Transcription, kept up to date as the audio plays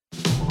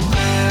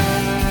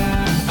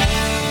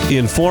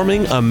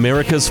informing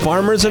America's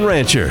farmers and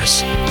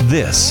ranchers.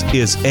 This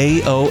is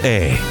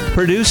AOA,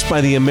 produced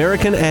by the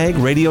American Ag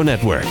Radio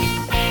Network.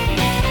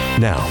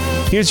 Now,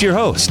 here's your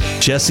host,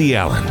 Jesse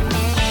Allen.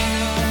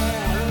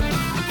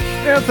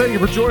 And thank you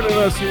for joining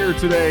us here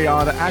today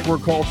on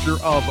Agriculture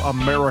of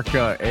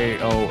America,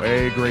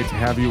 AOA. Great to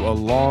have you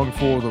along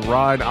for the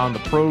ride on the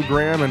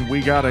program, and we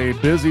got a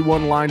busy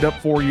one lined up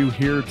for you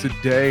here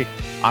today.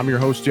 I'm your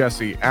host,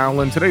 Jesse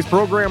Allen. Today's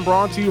program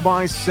brought to you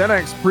by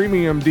Cenex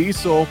Premium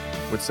Diesel.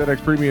 With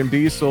Cenex Premium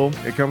Diesel,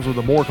 it comes with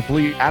a more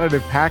complete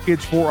additive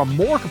package for a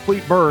more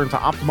complete burn to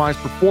optimize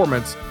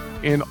performance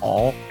in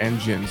all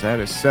engines. That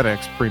is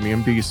Cenex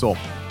Premium Diesel.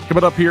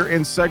 Coming up here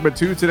in segment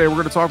 2 today, we're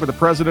going to talk with the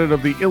president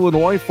of the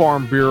Illinois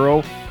Farm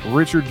Bureau,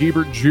 Richard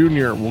Guebert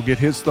Jr. We'll get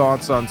his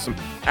thoughts on some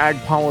ag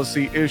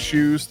policy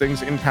issues,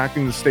 things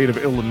impacting the state of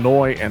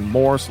Illinois, and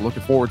more. So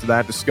looking forward to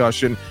that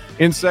discussion.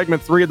 In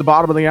segment 3 at the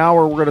bottom of the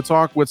hour, we're going to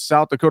talk with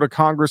South Dakota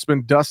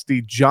Congressman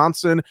Dusty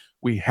Johnson.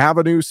 We have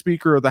a new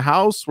Speaker of the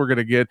House. We're going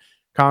to get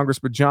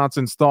Congressman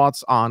Johnson's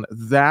thoughts on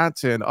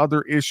that and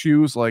other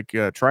issues like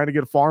trying to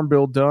get a farm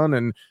bill done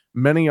and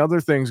many other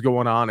things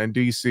going on in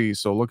D.C.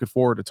 So looking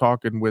forward to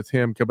talking with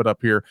him coming up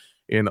here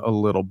in a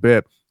little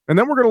bit. And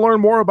then we're going to learn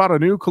more about a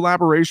new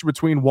collaboration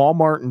between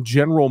Walmart and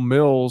General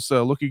Mills,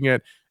 looking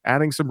at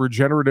adding some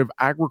regenerative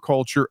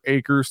agriculture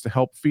acres to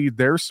help feed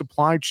their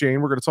supply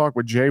chain. We're going to talk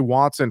with Jay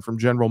Watson from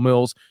General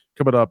Mills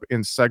coming up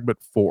in segment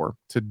 4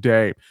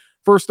 today.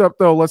 First up,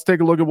 though, let's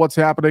take a look at what's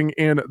happening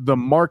in the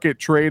market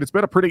trade. It's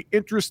been a pretty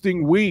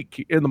interesting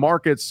week in the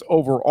markets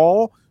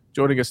overall.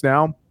 Joining us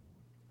now,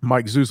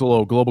 Mike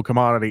Zuzolo, Global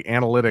Commodity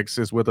Analytics,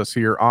 is with us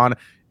here on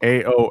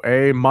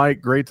AOA. Mike,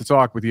 great to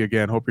talk with you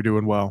again. Hope you're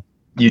doing well.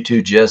 You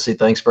too, Jesse.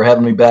 Thanks for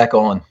having me back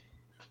on.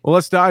 Well,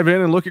 let's dive in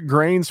and look at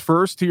grains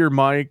first here,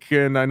 Mike.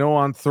 And I know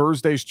on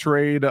Thursday's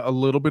trade, a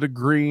little bit of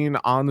green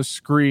on the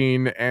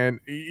screen. And,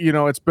 you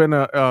know, it's been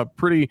a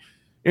pretty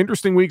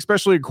interesting week,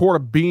 especially in corn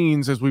of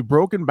beans, as we've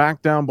broken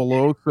back down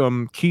below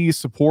some key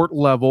support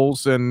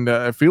levels. And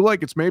I feel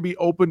like it's maybe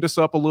opened us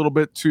up a little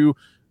bit to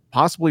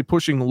possibly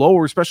pushing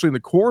lower, especially in the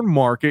corn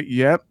market.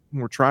 Yet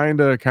we're trying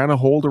to kind of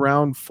hold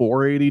around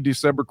 480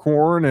 December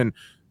corn and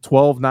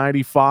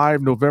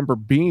 1295 November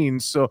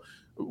beans. So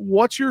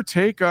what's your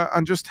take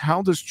on just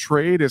how this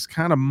trade has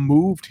kind of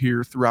moved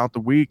here throughout the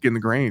week in the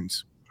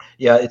grains?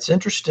 Yeah, it's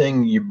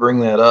interesting you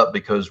bring that up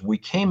because we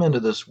came into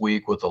this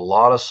week with a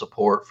lot of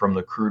support from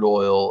the crude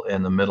oil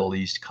and the Middle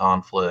East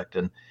conflict,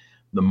 and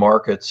the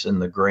markets and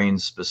the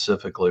grains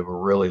specifically were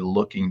really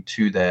looking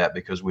to that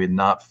because we had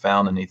not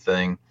found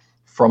anything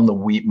from the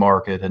wheat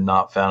market, had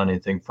not found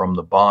anything from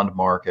the bond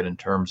market in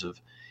terms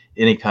of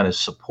any kind of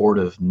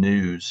supportive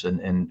news.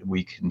 And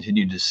we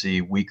continue to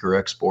see weaker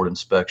export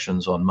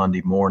inspections on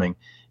Monday morning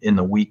in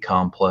the wheat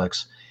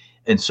complex.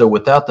 And so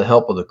without the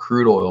help of the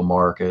crude oil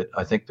market,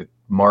 I think the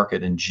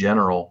market in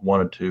general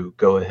wanted to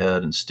go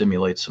ahead and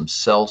stimulate some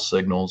sell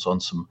signals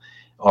on some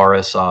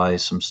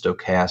RSIs, some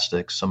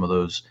stochastics, some of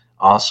those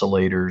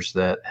oscillators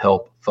that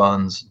help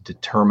funds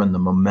determine the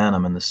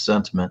momentum and the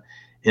sentiment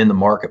in the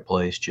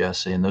marketplace,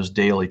 Jesse. And those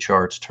daily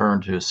charts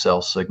turned to a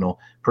sell signal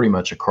pretty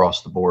much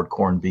across the board,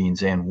 corn,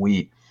 beans, and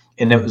wheat.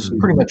 And it was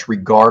pretty much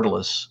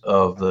regardless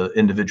of the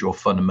individual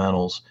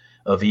fundamentals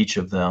of each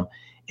of them.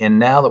 And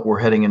now that we're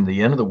heading into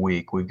the end of the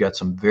week, we've got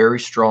some very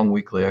strong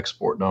weekly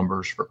export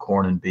numbers for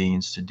corn and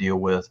beans to deal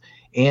with.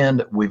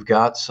 And we've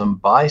got some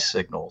buy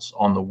signals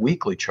on the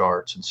weekly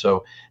charts. And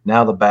so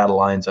now the battle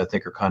lines, I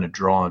think, are kind of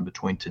drawn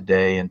between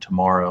today and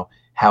tomorrow,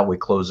 how we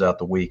close out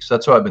the week. So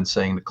that's what I've been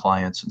saying to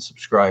clients and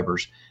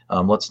subscribers.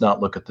 Let's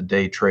not look at the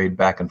day trade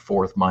back and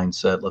forth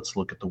mindset. Let's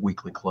look at the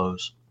weekly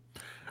close.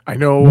 I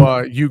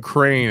know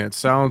Ukraine, it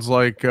sounds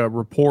like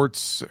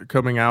reports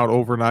coming out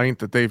overnight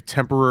that they've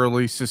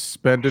temporarily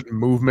suspended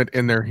movement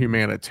in their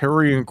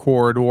humanitarian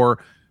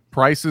corridor.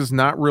 Prices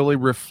not really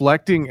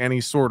reflecting any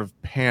sort of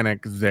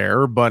panic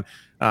there, but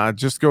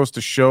just goes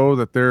to show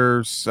that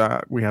there's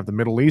we have the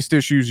Middle East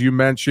issues you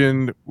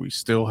mentioned. We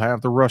still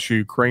have the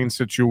Russia-Ukraine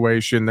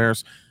situation.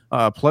 There's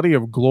plenty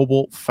of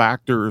global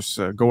factors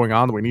going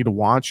on that we need to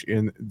watch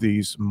in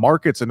these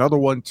markets. Another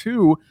one,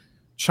 too,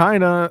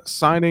 China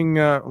signing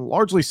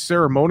largely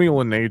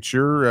ceremonial in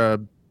nature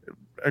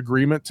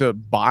agreement to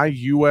buy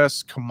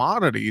U.S.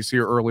 commodities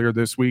here earlier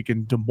this week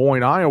in Des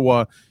Moines,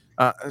 Iowa.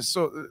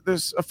 So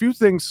there's a few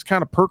things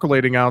kind of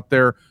percolating out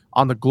there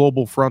on the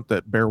global front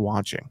that bear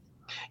watching.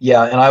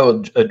 Yeah, and I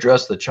would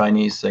address the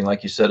Chinese thing.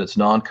 Like you said, it's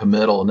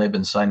non-committal, and they've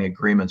been signing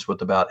agreements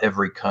with about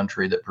every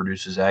country that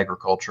produces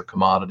agriculture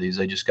commodities.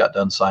 They just got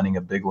done signing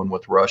a big one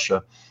with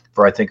Russia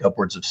for, I think,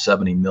 upwards of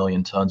 70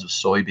 million tons of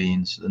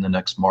soybeans in the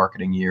next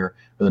marketing year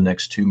or the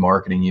next 2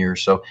 marketing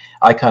years. So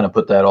I kind of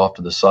put that off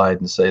to the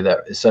side and say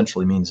that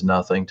essentially means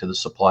nothing to the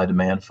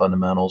supply-demand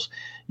fundamentals.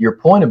 Your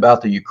point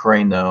about the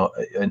Ukraine, though,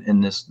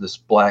 in this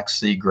Black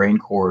Sea grain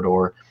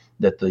corridor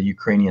that the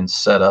Ukrainians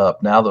set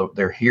up, now that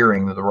they're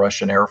hearing that the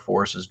Russian Air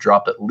Force has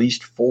dropped at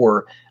least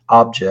 4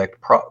 objects,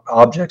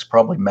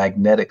 probably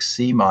magnetic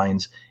sea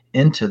mines,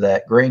 into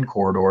that grain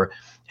corridor.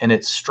 And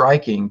it's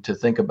striking to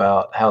think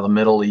about how the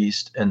Middle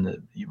East and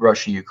the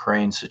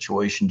Russia-Ukraine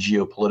situation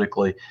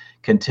geopolitically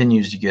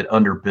continues to get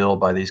underbilled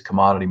by these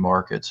commodity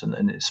markets,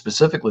 and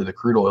specifically the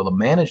crude oil. The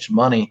managed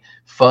money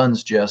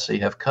funds, Jesse,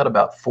 have cut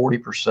about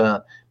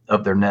 40%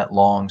 of their net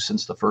longs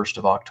since the 1st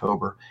of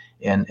October.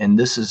 And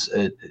this is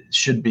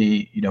should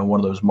be, one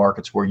of those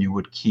markets where you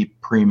would keep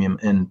premium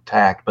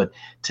intact. But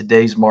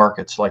today's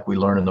markets, like we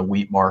learned in the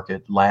wheat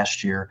market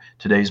last year,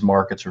 today's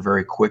markets are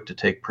very quick to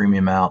take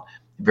premium out,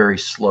 very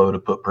slow to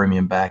put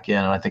premium back in.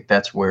 And I think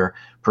that's where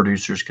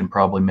producers can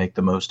probably make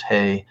the most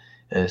hay,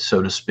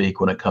 so to speak,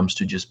 when it comes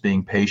to just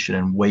being patient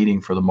and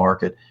waiting for the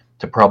market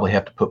to probably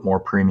have to put more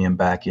premium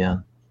back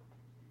in.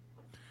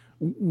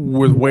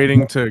 With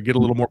waiting to get a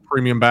little more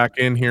premium back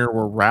in here,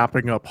 we're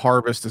wrapping up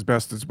harvest as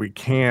best as we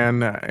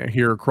can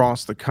here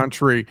across the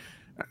country.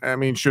 I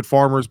mean, should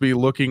farmers be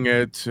looking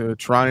at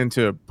trying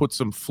to put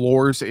some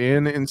floors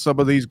in some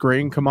of these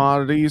grain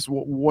commodities?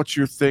 What's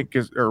your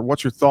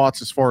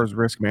thoughts as far as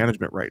risk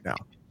management right now?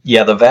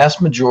 Yeah, the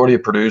vast majority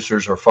of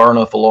producers are far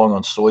enough along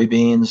on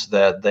soybeans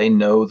that they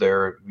know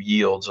their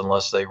yields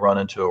unless they run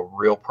into a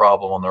real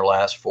problem on their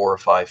last 4 or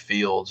 5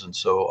 fields. And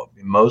so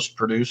most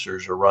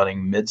producers are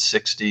running mid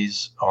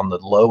 60s on the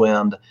low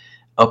end,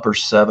 upper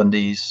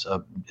 70s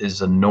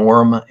is a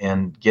norm,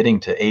 and getting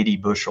to 80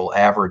 bushel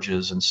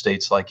averages in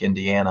states like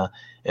Indiana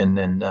and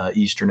then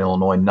Eastern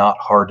Illinois, not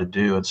hard to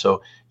do. And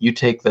so you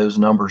take those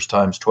numbers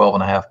times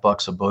 12.5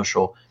 bucks a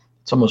bushel,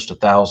 it's almost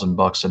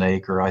 $1,000 an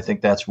acre. I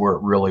think that's where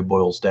it really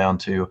boils down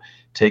to.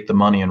 Take the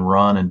money and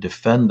run and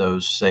defend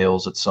those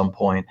sales at some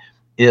point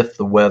if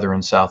the weather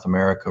in South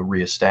America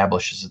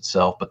reestablishes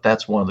itself. But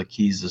that's one of the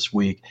keys this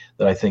week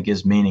that I think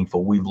is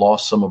meaningful. We've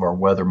lost some of our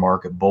weather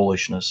market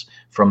bullishness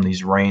from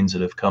these rains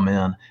that have come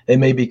in. They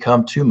may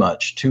become too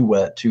much, too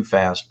wet, too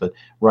fast, but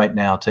right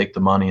now take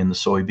the money in the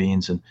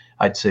soybeans, and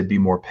I'd say be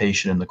more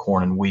patient in the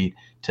corn and wheat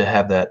to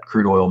have that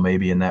crude oil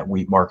maybe in that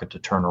wheat market to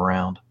turn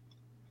around.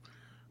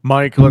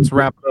 Mike, let's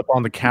wrap it up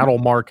on the cattle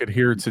market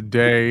here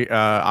today.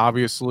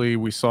 Obviously,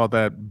 we saw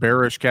that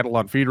bearish cattle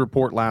on feed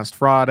report last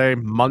Friday.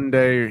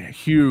 Monday,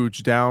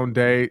 huge down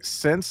day.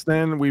 Since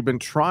then, we've been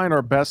trying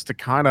our best to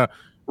kind of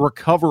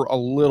recover a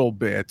little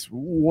bit.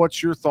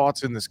 What's your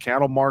thoughts in this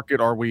cattle market?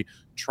 Are we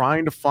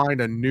trying to find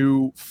a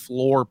new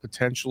floor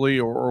potentially,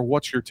 or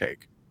what's your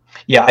take?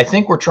 Yeah, I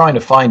think we're trying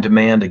to find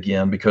demand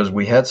again because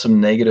we had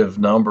some negative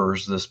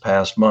numbers this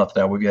past month.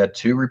 Now, we've had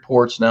 2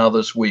 reports now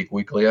this week.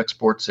 Weekly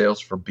export sales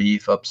for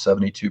beef up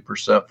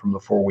 72% from the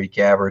 4-week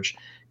average.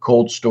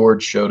 Cold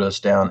storage showed us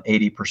down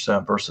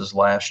 80% versus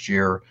last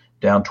year,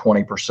 down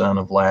 20%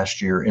 of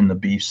last year in the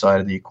beef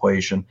side of the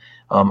equation.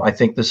 I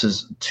think this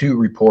is 2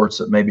 reports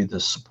that maybe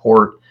the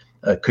support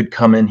could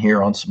come in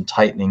here on some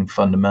tightening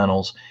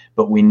fundamentals,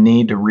 but we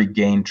need to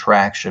regain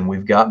traction.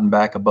 We've gotten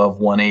back above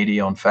 180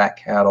 on fat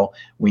cattle.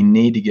 We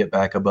need to get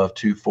back above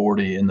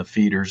 240 in the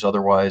feeders.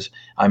 Otherwise,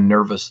 I'm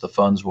nervous the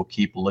funds will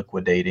keep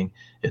liquidating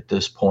at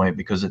this point,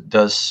 because it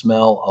does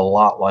smell a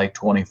lot like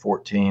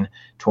 2014,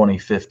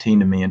 2015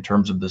 to me in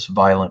terms of this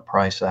violent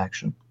price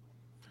action.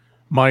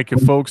 Mike,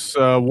 if folks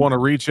want to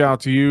reach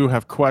out to you,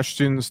 have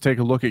questions, take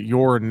a look at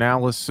your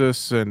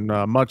analysis and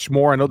much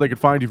more, I know they can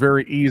find you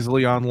very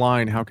easily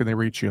online. How can they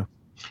reach you?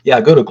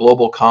 Yeah, go to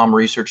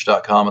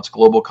globalcomresearch.com. It's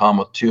globalcom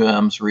with 2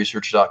 M's,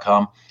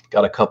 research.com.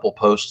 Got a couple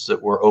posts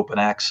that were open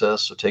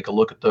access, so take a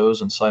look at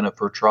those and sign up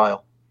for a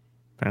trial.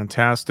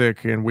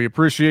 Fantastic. And we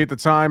appreciate the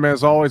time,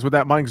 as always, with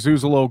that Mike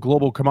Zuzolo,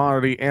 Global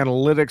Commodity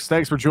Analytics.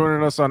 Thanks for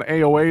joining us on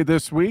AOA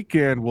this week,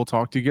 and we'll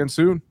talk to you again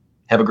soon.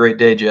 Have a great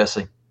day,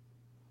 Jesse.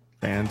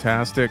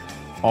 Fantastic.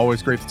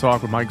 Always great to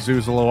talk with Mike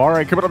Zuzolo. All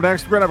right, coming up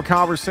next, we're going to have a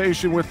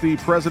conversation with the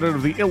president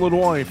of the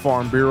Illinois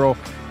Farm Bureau,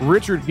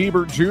 Richard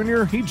Guebert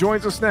Jr. He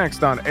joins us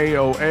next on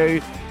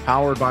AOA,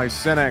 powered by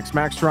Cenex,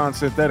 Maxtron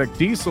synthetic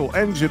diesel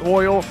engine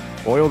oil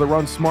that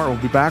runs smart.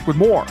 We'll be back with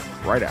more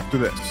right after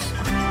this.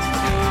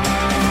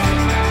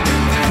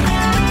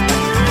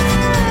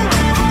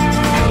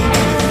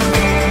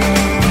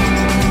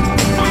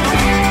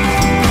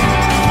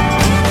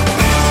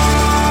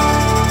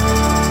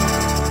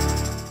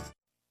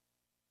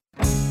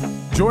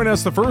 Join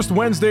us the first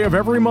Wednesday of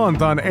every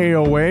month on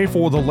AOA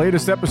for the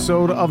latest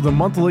episode of the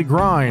Monthly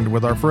Grind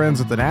with our friends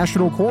at the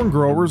National Corn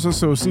Growers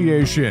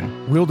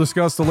Association. We'll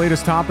discuss the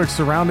latest topics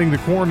surrounding the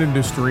corn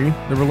industry,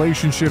 the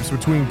relationships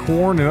between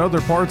corn and other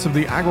parts of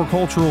the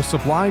agricultural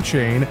supply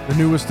chain, the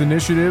newest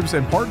initiatives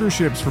and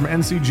partnerships from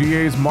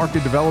NCGA's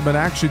Market Development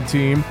Action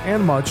Team,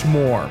 and much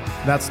more.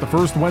 That's the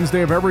first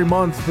Wednesday of every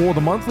month for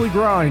the Monthly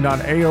Grind on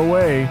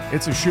AOA.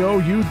 It's a show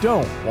you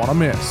don't want to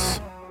miss.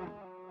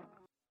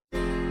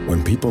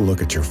 When people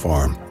look at your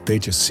farm, they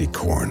just see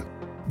corn.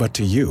 But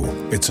to you,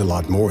 it's a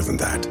lot more than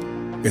that.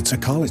 It's a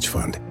college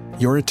fund,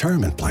 your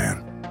retirement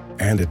plan,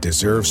 and it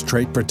deserves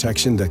trait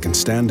protection that can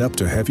stand up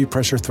to heavy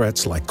pressure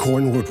threats like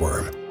corn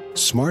rootworm.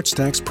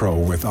 SmartStax Pro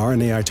with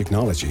RNAi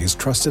technology is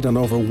trusted on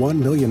over 1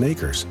 million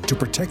acres to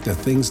protect the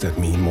things that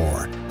mean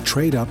more.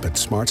 Trade up at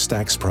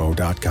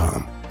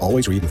smartstaxpro.com.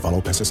 Always read and follow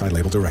pesticide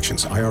label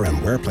directions.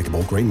 IRM, where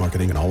applicable, grain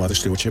marketing, and all other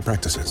stewardship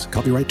practices.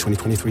 Copyright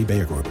 2023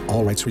 Bayer Group.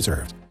 All rights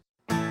reserved.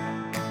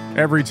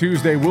 Every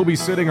Tuesday, we'll be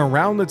sitting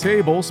around the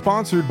table,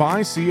 sponsored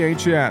by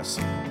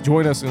CHS.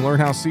 Join us and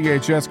learn how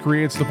CHS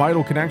creates the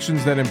vital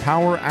connections that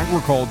empower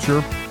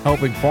agriculture,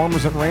 helping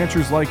farmers and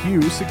ranchers like you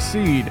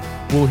succeed.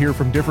 We'll hear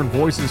from different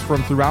voices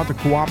from throughout the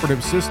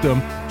cooperative system,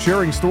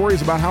 sharing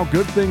stories about how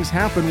good things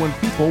happen when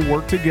people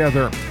work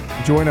together.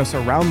 Join us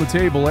around the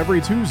table every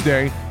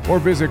Tuesday or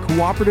visit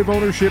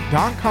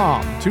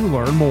cooperativeownership.com to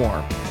learn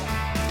more.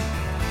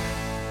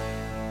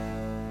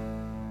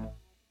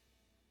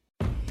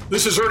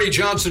 This is Ernie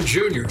Johnson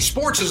Jr.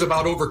 Sports is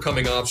about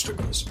overcoming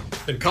obstacles,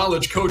 and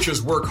college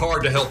coaches work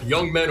hard to help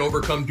young men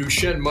overcome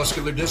Duchenne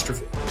muscular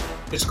dystrophy.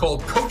 It's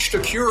called Coach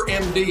to Cure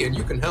MD, and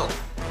you can help.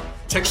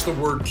 Text the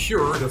word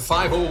CURE to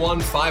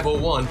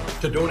 501-501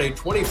 to donate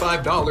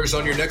 $25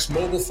 on your next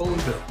mobile phone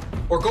bill,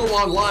 or go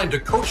online to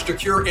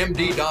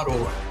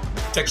coachtocuremd.org.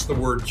 Text the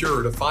word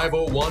CURE to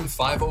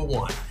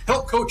 501-501.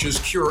 Help coaches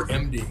cure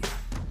MD.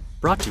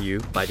 Brought to you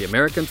by the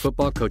American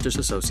Football Coaches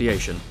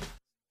Association.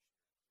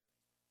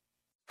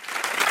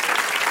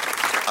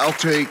 I'll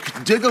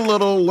take dig a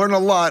little, learn a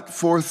lot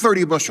for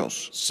 30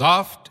 bushels.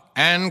 Soft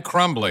and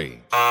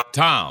crumbly.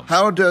 Tom.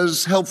 How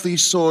does healthy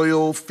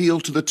soil feel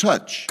to the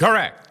touch?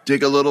 Correct.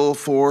 Dig a little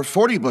for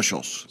 40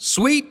 bushels.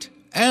 Sweet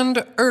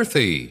and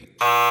earthy.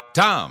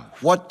 Tom.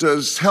 What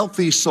does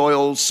healthy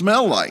soil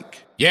smell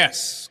like?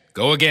 Yes.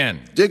 Go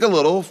again. Dig a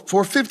little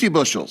for 50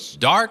 bushels.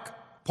 Dark,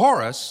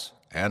 porous,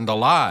 and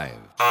alive.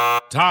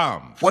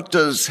 Tom. What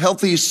does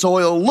healthy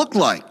soil look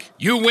like?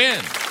 You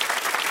win.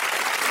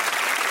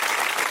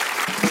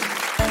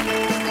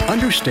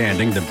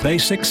 Understanding the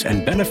basics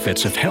and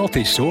benefits of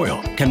healthy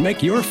soil can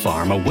make your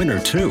farm a winner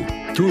too,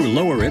 through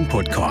lower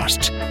input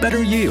costs,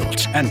 better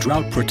yields, and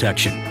drought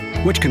protection,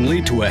 which can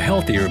lead to a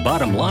healthier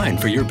bottom line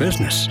for your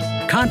business.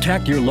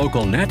 Contact your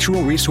local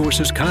Natural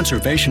Resources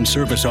Conservation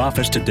Service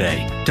office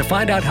today to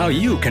find out how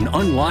you can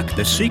unlock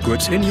the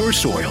secrets in your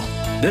soil.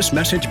 This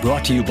message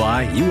brought to you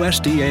by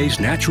USDA's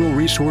Natural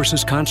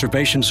Resources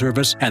Conservation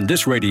Service and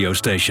this radio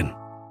station.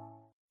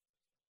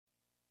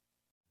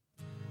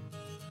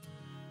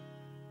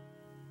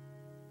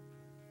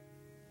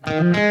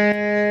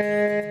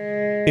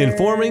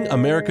 Informing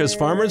America's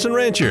farmers and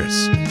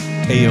ranchers.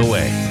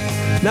 AOA.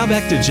 Now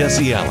back to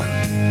Jesse Allen.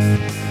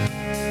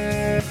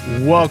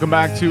 Welcome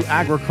back to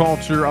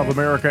Agriculture of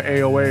America,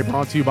 AOA,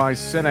 brought to you by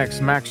Cenex,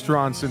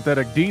 Maxtron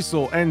synthetic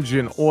diesel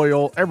engine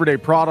oil, everyday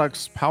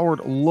products powered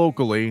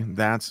locally.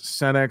 That's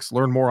Cenex.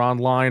 Learn more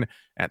online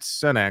at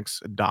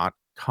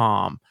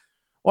cenex.com.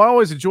 Well, I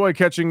always enjoy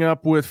catching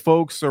up with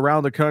folks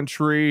around the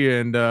country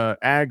and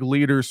ag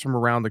leaders from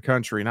around the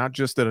country, not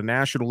just at a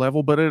national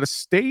level, but at a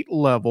state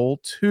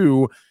level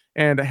too.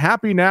 And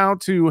happy now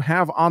to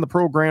have on the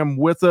program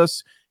with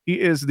us, he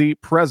is the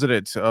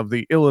president of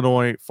the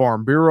Illinois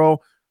Farm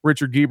Bureau.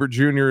 Richard Guebert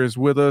Jr. is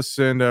with us.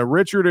 And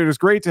Richard, it is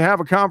great to have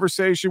a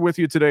conversation with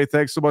you today.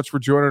 Thanks so much for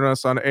joining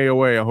us on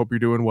AOA. I hope you're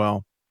doing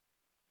well.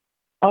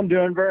 I'm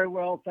doing very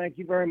well. Thank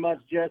you very much,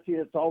 Jesse.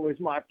 It's always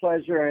my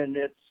pleasure. And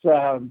it's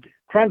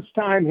crunch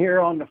time here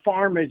on the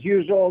farm as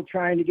usual,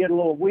 trying to get a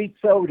little wheat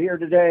sowed here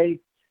today,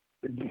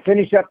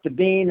 finish up the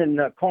bean and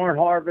the corn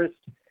harvest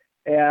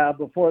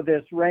before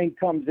this rain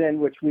comes in,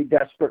 which we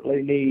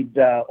desperately need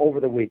over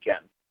the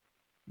weekend.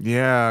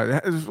 Yeah,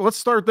 let's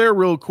start there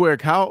real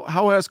quick.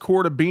 How has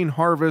quarter bean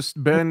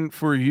harvest been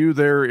for you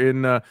there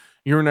in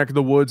your neck of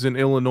the woods in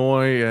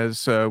Illinois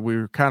as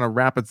we're kind of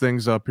wrapping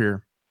things up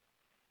here?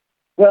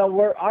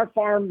 Well, our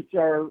farms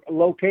are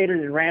located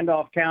in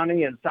Randolph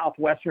County in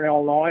southwestern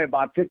Illinois,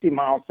 about 50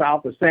 miles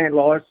south of St.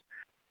 Louis.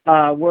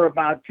 We're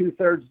about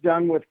 2/3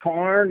 done with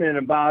corn and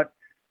about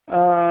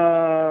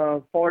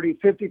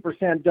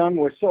 50% done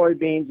with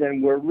soybeans,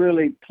 and we're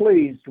really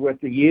pleased with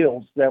the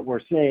yields that we're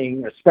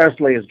seeing,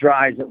 especially as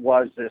dry as it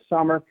was this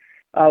summer.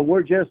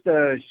 We're just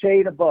a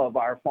shade above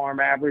our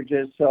farm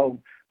averages, so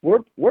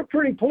we're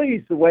pretty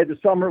pleased the way the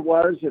summer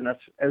was and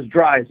as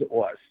dry as it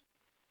was.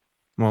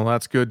 Well,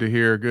 that's good to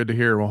hear. Good to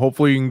hear. Well,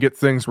 hopefully you can get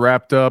things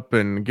wrapped up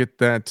and get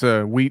that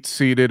wheat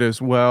seeded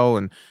as well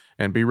and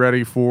be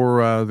ready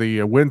for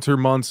the winter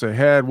months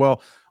ahead.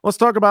 Well, let's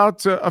talk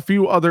about a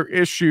few other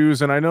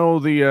issues. And I know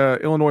the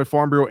Illinois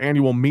Farm Bureau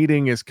annual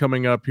meeting is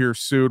coming up here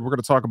soon. We're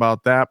going to talk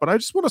about that. But I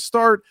just want to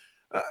start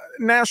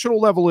national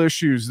level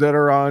issues that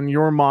are on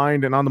your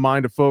mind and on the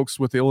mind of folks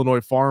with the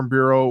Illinois Farm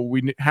Bureau.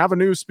 We have a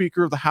new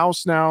Speaker of the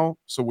House now,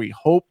 so we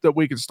hope that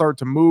we can start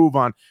to move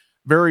on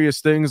various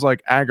things like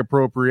ag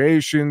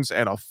appropriations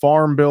and a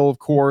farm bill, of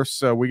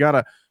course. We got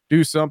to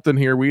do something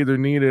here. We either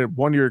need a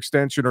one-year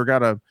extension or got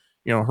to,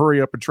 hurry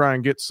up and try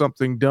and get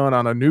something done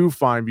on a new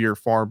 5-year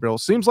farm bill.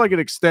 Seems like an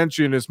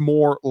extension is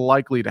more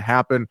likely to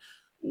happen.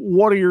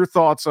 What are your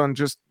thoughts on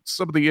just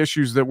some of the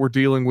issues that we're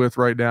dealing with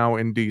right now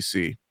in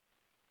D.C.?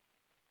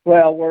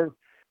 Well,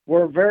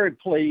 we're very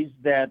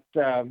pleased that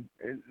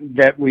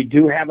we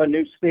do have a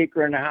new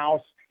Speaker in the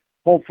House.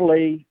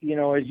 Hopefully,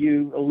 as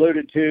you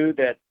alluded to,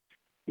 that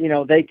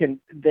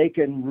they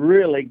can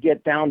really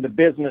get down to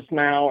business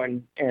now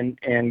and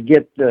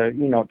get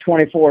the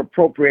 24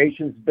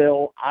 appropriations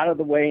bill out of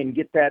the way and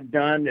get that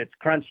done. It's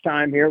crunch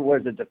time here.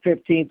 Was it the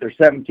 15th or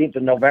 17th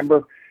of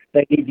November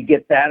They need to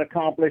get that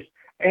accomplished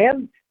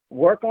and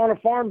work on a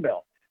farm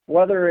bill,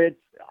 whether it's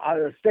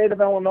the state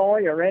of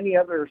Illinois or any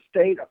other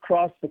state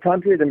across the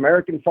country, the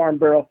American Farm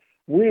Bureau.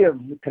 We have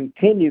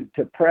continued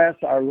to press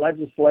our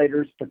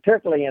legislators,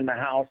 particularly in the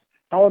House,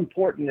 how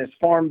important this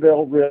farm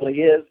bill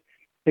really is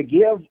to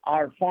give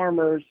our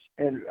farmers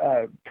and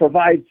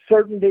provide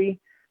certainty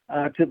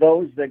to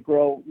those that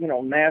grow,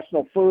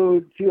 national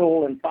food,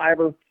 fuel, and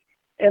fiber,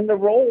 and the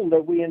role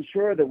that we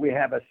ensure that we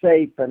have a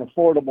safe and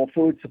affordable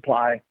food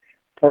supply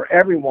for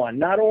everyone,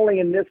 not only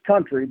in this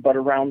country, but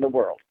around the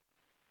world.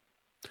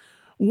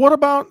 What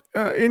about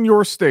in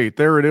your state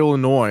there in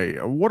Illinois?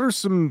 What are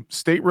some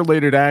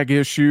state-related ag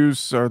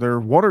issues? Are there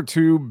one or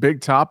two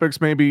big topics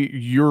maybe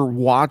you're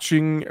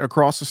watching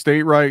across the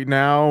state right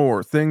now,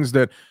 or things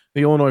that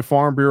the Illinois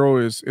Farm Bureau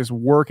is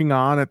working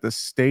on at the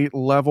state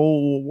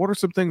level? What are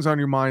some things on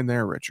your mind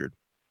there, Richard?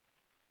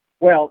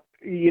 Well,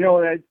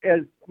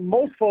 as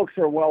most folks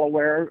are well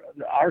aware,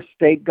 our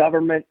state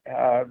government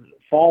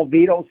fall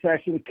veto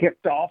session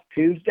kicked off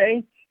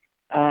Tuesday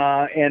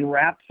and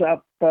wraps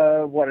up,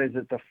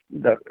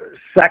 the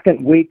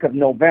second week of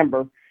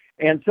November.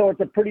 And so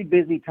it's a pretty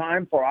busy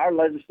time for our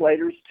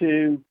legislators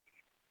to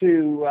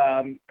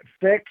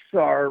fix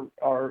or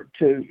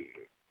to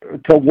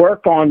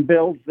work on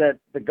bills that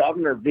the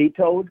governor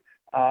vetoed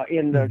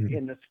in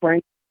the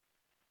spring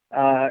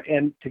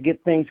and to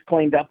get things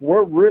cleaned up.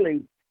 We're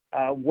really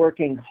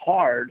working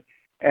hard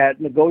at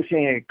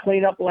negotiating a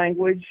cleanup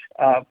language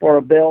for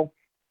a bill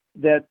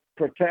that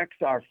protects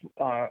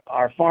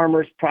our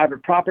farmers'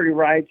 private property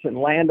rights and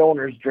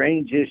landowners'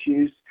 drainage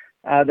issues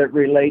that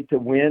relate to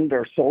wind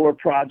or solar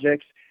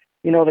projects.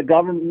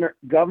 The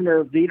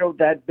governor vetoed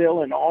that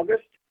bill in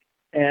August,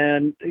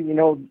 and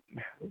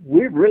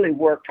we've really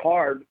worked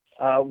hard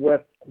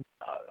with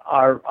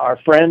our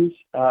friends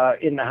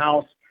in the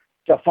House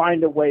to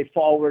find a way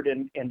forward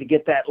and to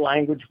get that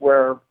language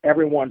where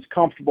everyone's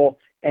comfortable,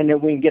 and then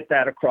we can get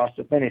that across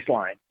the finish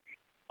line.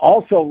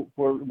 Also,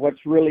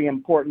 what's really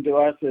important to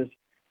us is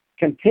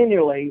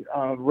continually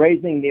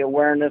raising the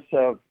awareness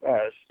of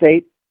our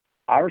state's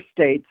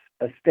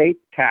estate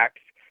tax,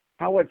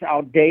 how it's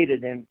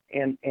outdated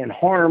and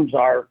harms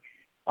our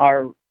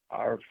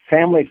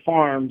family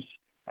farms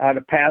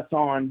to pass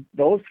on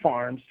those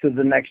farms to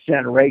the next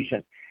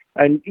generation.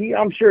 And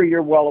I'm sure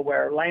you're well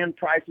aware, land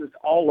prices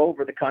all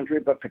over the country,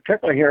 but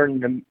particularly here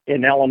in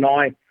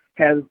Illinois,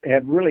 have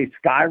really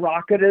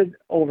skyrocketed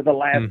over the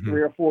last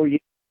 3 or 4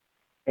 years.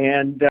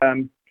 And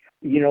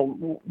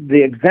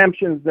the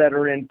exemptions that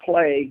are in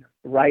play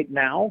right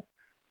now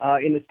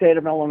in the state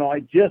of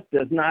Illinois just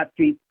does not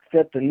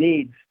fit the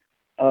needs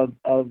of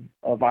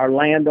our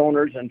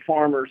landowners and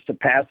farmers to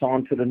pass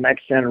on to the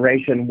next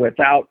generation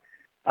without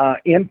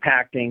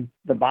impacting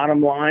the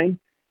bottom line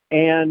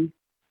and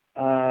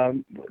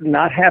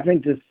not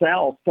having to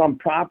sell some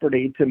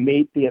property to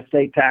meet the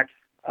estate tax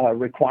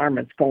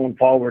requirements going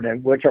forward,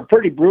 and which are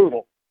pretty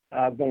brutal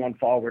going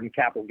forward in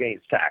capital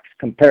gains tax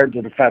compared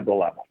to the federal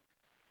level.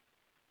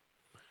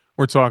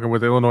 We're talking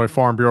with Illinois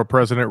Farm Bureau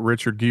President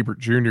Richard Guebert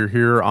Jr.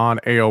 here on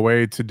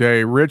AOA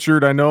today.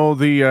 Richard, I know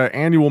the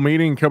annual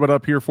meeting coming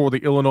up here for the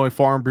Illinois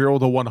Farm Bureau,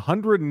 the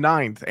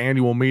 109th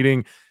annual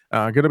meeting,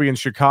 going to be in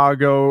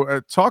Chicago.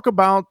 Talk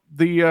about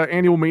the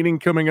annual meeting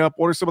coming up.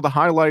 What are some of the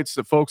highlights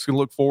that folks can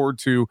look forward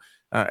to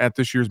at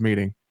this year's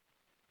meeting?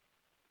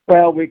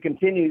 Well, we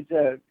continue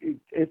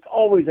it's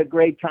always a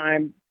great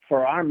time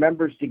for our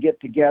members to get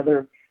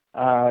together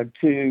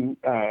to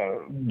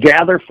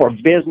gather for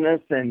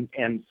business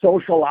and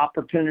social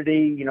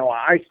opportunity. Our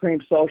ice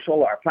cream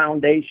social, our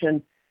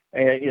foundation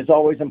is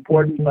always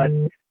important, but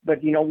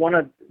one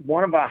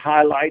of our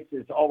highlights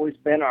has always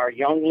been our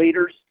young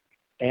leaders,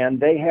 and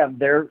they have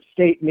their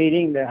state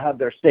meeting. They have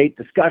their state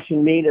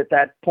discussion meet at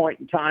that point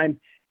in time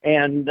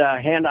and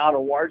hand out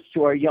awards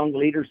to our young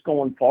leaders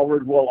going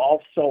forward. We'll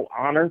also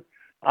honor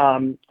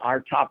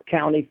our top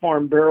county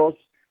farm bureaus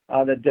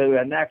that do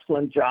an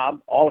excellent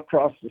job all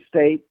across the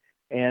state,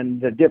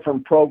 and the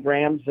different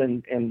programs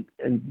and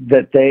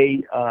that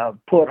they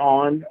put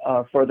on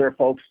for their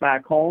folks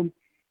back home,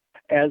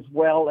 as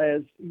well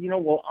as,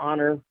 we'll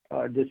honor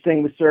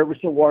Distinguished Service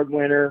Award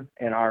winner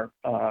and our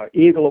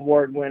Eagle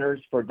Award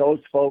winners for those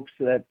folks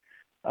that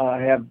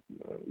have,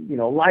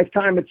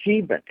 lifetime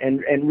achievement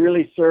and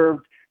really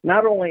served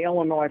not only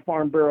Illinois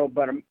Farm Bureau,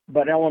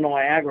 but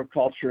Illinois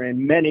agriculture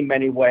in many,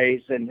 many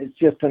ways. And it's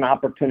just an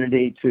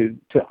opportunity to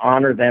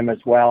honor them as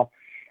well.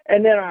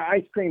 And then our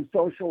ice cream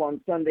social on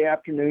Sunday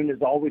afternoon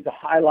is always a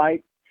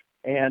highlight.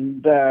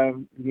 And,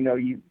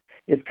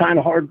 it's kind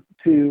of hard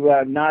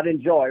to not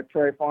enjoy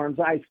Prairie Farms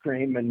ice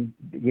cream and,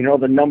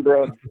 the number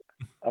of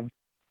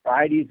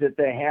varieties that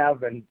they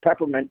have. And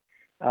peppermint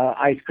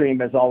ice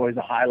cream is always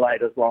a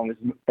highlight, as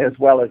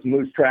well as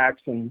Moose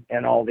Tracks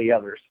and all the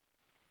others.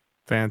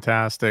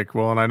 Fantastic.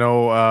 Well, and I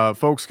know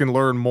folks can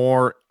learn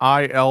more,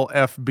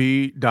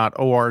 ilfb.org.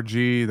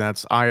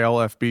 That's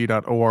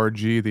ilfb.org,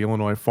 the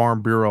Illinois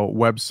Farm Bureau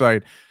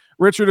website.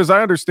 Richard, as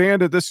I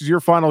understand it, this is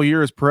your final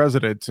year as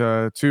president,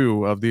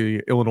 too, of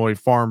the Illinois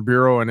Farm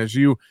Bureau. And as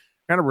you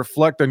kind of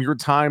reflect on your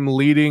time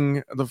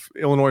leading the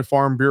Illinois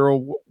Farm Bureau,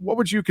 what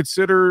would you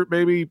consider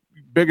maybe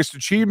biggest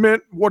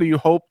achievement? What do you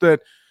hope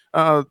that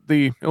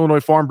the Illinois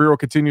Farm Bureau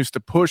continues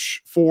to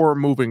push for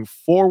moving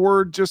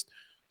forward? Just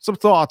some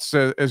thoughts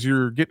as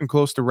you're getting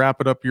close to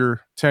wrapping up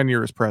your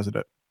tenure as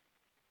president.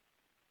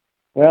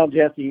 Well,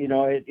 Jesse,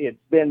 it's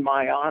been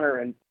my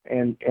honor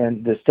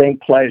and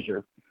distinct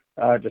pleasure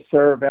to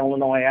serve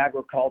Illinois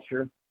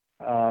agriculture,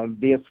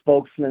 be a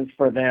spokesman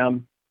for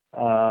them,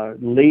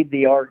 lead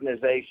the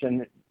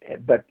organization.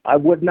 But I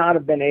would not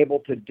have been able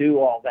to do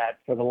all that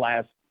for the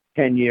last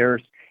 10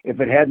 years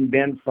if it hadn't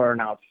been for an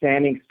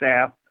outstanding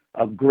staff,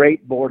 a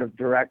great board of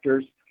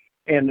directors,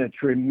 and the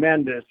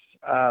tremendous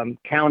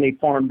county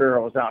farm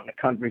bureaus out in the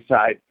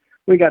countryside.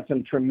 We got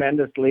some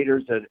tremendous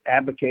leaders that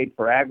advocate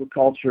for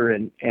agriculture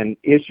and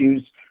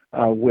issues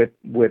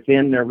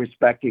within their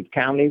respective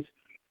counties,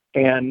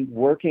 and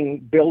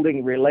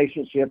building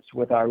relationships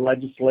with our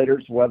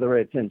legislators, whether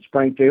it's in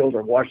Springfield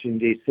or Washington,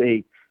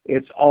 D.C.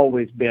 It's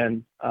always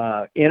been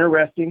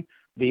interesting.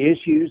 The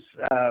issues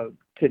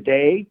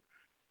today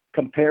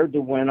compared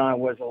to when I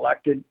was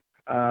elected,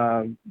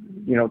 10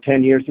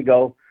 years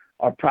ago,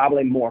 are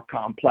probably more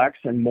complex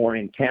and more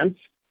intense.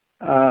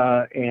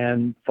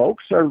 And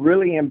folks are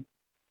really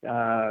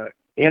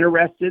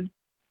interested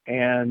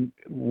and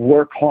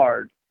work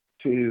hard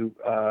to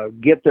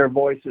get their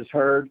voices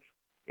heard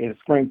in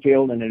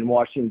Springfield and in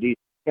Washington, D.C.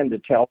 and to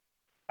tell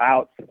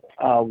about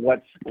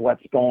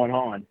what's going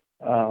on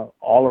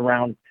all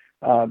around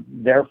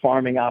their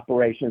farming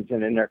operations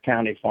and in their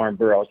county farm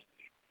bureaus.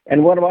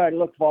 And what do I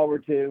look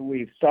forward to?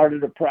 We've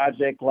started a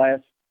project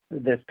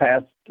this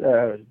past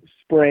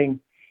spring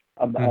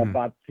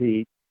about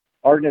the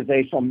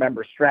organizational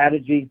member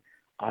strategy.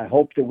 I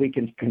hope that we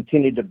can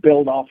continue to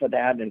build off of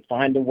that and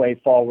find a way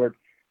forward.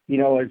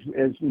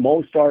 As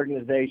most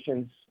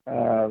organizations,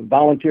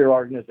 volunteer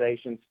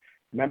organizations,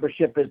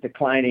 membership is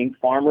declining.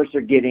 Farmers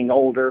are getting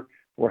older.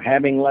 We're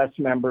having less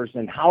members.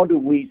 And how do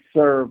we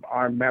serve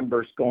our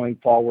members going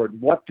forward?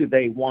 What do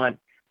they want?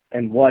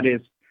 And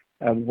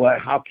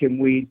how can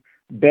we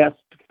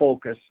best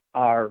focus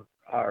our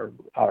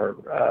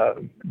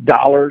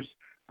dollars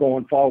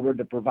going forward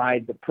to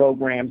provide the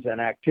programs and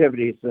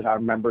activities that our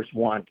members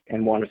want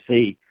to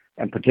see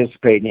and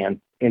participate in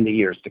the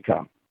years to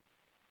come.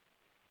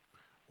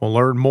 We'll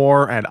learn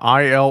more at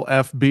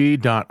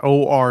ilfb.org.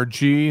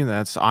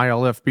 That's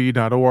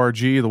ilfb.org,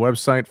 the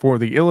website for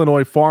the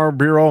Illinois Farm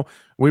Bureau.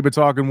 We've been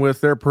talking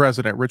with their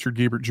president, Richard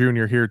Guebert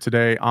Jr., here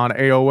today on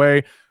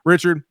AOA.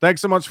 Richard,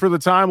 thanks so much for the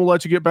time. We'll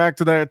let you get back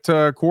to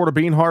that quart of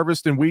bean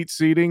harvest and wheat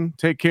seeding.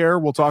 Take care.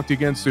 We'll talk to you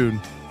again soon.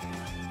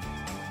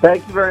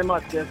 Thank you very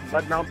much, Jesse.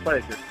 It's my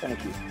pleasure.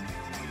 Thank you.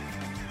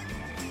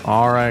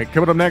 All right.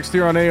 Coming up next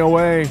here on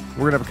AOA,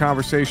 we're going to have a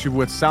conversation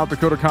with South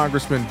Dakota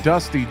Congressman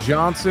Dusty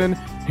Johnson.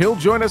 He'll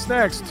join us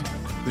next.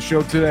 The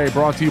show today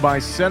brought to you by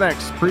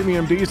Cenex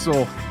Premium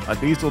Diesel, a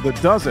diesel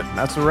that doesn't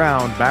mess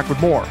around. Back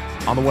with more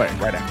on the way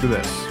right after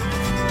this.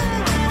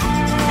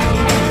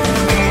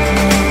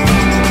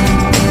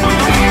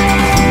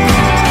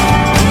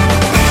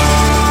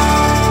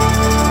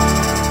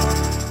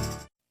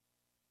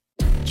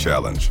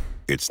 Challenge.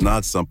 It's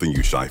not something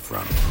you shy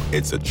from.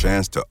 It's a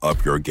chance to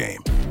up your game.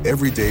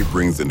 Every day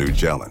brings a new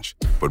challenge,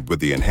 but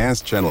with the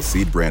enhanced Channel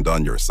Seed brand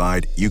on your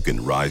side, you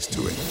can rise to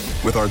it.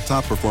 With our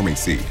top-performing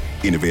seed,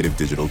 innovative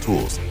digital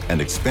tools,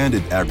 and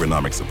expanded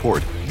agronomic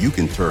support, you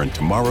can turn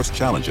tomorrow's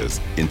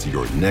challenges into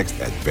your next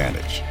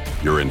advantage.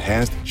 Your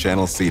enhanced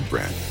Channel Seed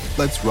brand.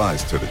 Let's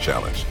rise to the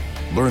challenge.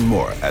 Learn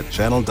more at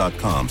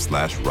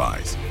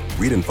channel.com/rise.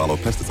 Read and follow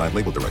pesticide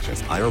label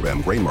directions,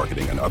 IRM, grain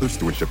marketing, and other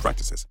stewardship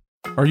practices.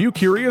 Are you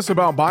curious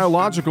about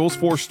biologicals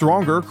for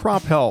stronger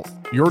crop health?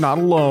 You're not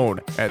alone.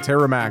 At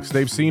TerraMax,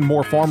 they've seen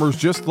more farmers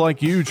just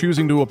like you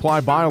choosing to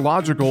apply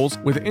biologicals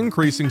with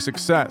increasing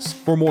success.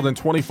 For more than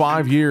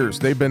 25 years,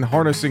 they've been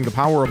harnessing the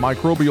power of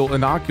microbial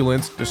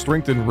inoculants to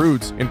strengthen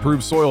roots,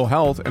 improve soil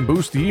health, and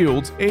boost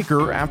yields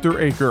acre after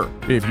acre.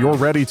 If you're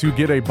ready to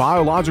get a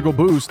biological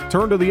boost,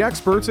 turn to the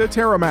experts at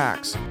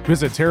TerraMax.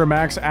 Visit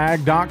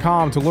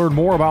TerraMaxAg.com to learn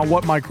more about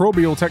what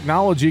microbial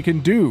technology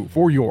can do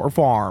for your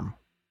farm.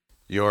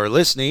 You're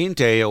listening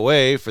to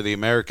AOA for the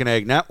American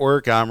Ag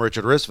Network. I'm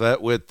Richard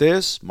Risvet with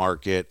this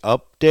market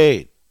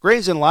update.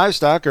 Grains and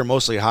livestock are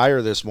mostly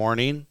higher this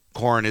morning.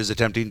 Corn is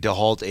attempting to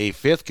halt a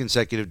fifth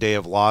consecutive day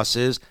of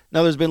losses.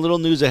 Now, there's been little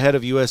news ahead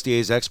of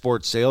USDA's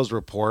export sales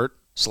report.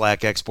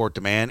 Slack export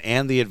demand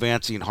and the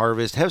advancing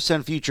harvest have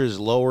sent futures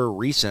lower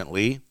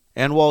recently.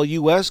 And while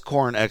U.S.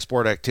 corn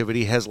export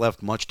activity has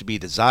left much to be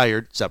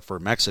desired, except for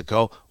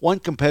Mexico, one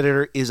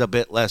competitor is a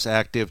bit less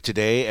active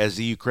today as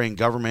the Ukraine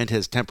government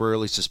has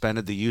temporarily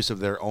suspended the use of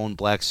their own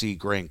Black Sea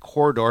grain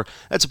corridor.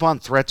 That's upon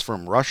threats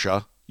from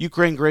Russia.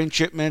 Ukraine grain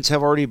shipments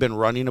have already been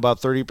running about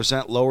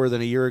 30% lower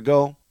than a year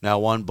ago. Now,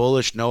 one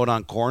bullish note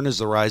on corn is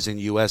the rise in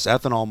U.S.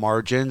 ethanol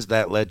margins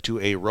that led to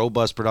a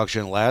robust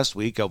production last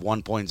week of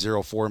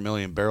 1.04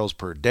 million barrels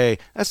per day.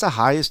 That's the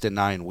highest in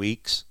 9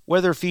 weeks.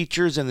 Weather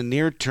features in the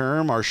near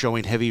term are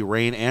showing heavy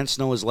rain and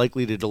snow is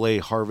likely to delay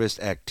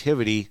harvest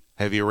activity.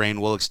 Heavy rain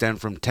will extend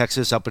from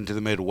Texas up into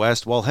the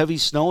Midwest, while heavy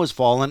snow has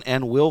fallen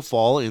and will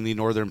fall in the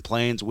northern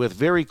plains, with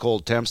very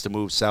cold temps to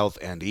move south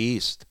and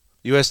east.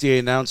 USDA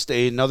announced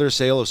another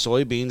sale of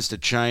soybeans to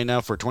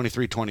China for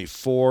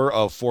 23-24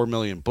 of 4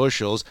 million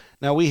bushels.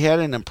 Now, we had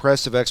an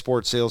impressive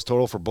export sales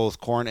total for both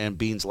corn and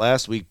beans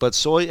last week, but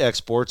soy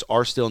exports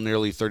are still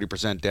nearly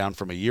 30% down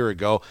from a year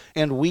ago,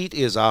 and wheat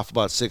is off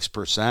about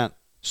 6%.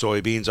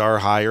 Soybeans are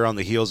higher on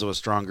the heels of a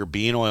stronger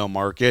bean oil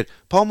market.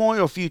 Palm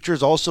oil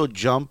futures also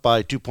jumped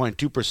by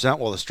 2.2%,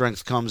 while the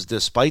strength comes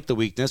despite the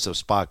weakness of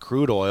spot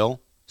crude oil.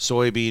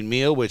 Soybean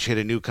meal, which hit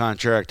a new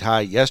contract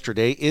high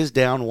yesterday, is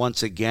down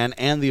once again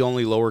and the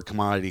only lower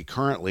commodity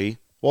currently.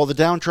 While the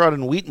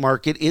downtrodden wheat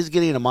market is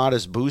getting a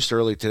modest boost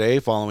early today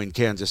following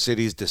Kansas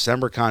City's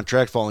December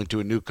contract falling to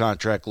a new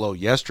contract low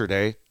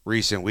yesterday.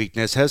 Recent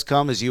weakness has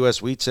come as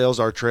U.S. wheat sales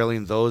are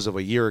trailing those of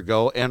a year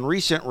ago, and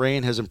recent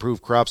rain has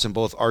improved crops in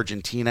both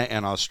Argentina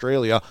and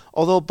Australia,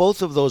 although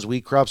both of those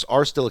wheat crops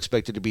are still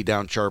expected to be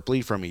down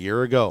sharply from a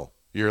year ago.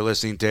 You're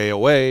listening to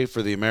AOA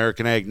for the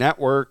American Ag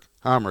Network.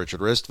 I'm Richard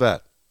Ristvet.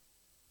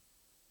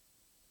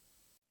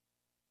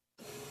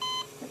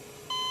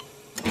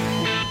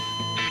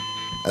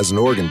 As an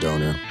organ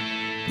donor,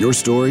 your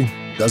story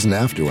doesn't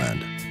have to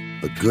end.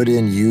 The good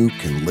in you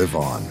can live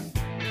on.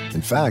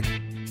 In fact,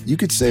 you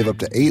could save up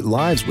to 8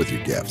 lives with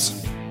your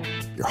gifts.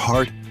 Your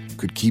heart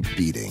could keep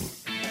beating.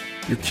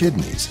 Your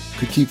kidneys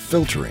could keep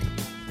filtering.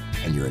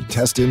 And your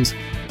intestines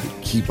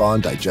could keep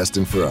on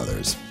digesting for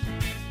others.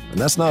 And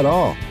that's not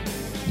all.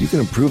 You can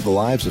improve the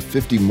lives of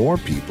 50 more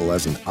people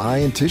as an eye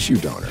and tissue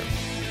donor,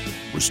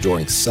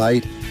 restoring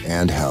sight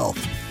and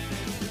health.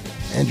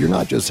 And you're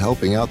not just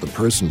helping out the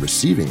person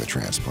receiving the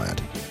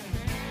transplant.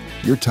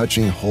 You're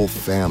touching whole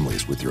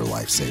families with your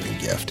life-saving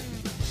gift.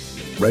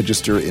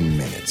 Register in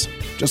minutes.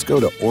 Just go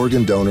to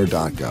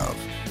organdonor.gov.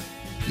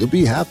 You'll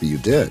be happy you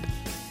did.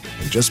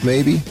 And just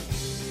maybe,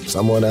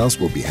 someone else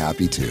will be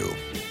happy too.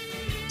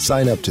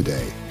 Sign up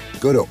today.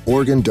 Go to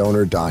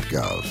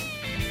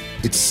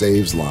organdonor.gov. It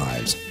saves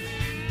lives.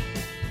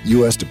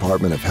 U.S.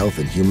 Department of Health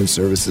and Human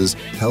Services,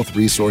 Health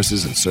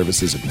Resources and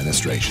Services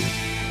Administration.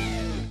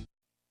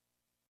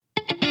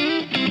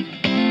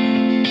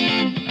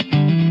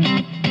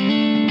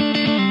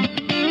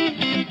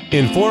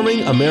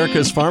 Informing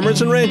America's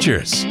farmers and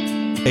ranchers.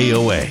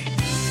 AOA.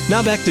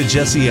 Now back to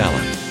Jesse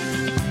Allen.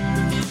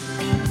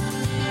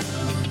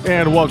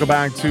 And welcome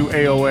back to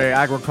AOA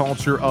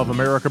Agriculture of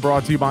America,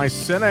 brought to you by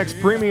Cenex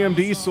Premium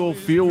Diesel,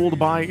 fueled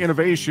by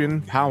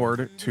innovation,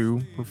 powered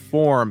to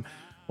perform.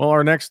 Well,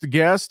 our next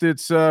guest,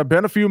 it's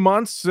been a few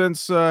months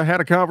since had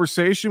a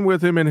conversation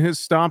with him in his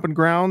stomping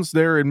grounds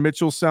there in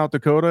Mitchell, South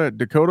Dakota at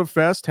Dakota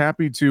Fest.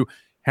 Happy to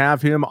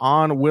have him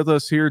on with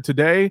us here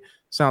today.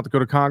 South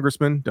Dakota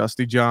Congressman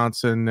Dusty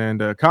Johnson.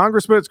 And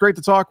Congressman, it's great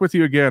to talk with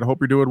you again. Hope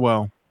you're doing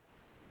well.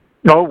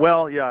 Oh,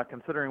 well, yeah,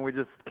 considering we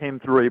just came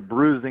through a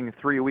bruising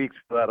 3 weeks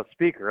without a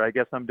speaker, I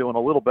guess I'm doing a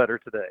little better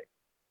today.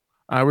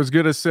 I was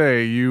going to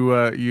say, you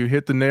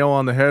hit the nail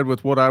on the head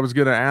with what I was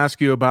going to ask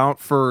you about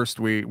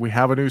first. We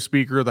have a new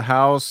Speaker of the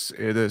House.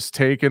 It has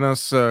taken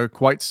us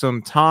quite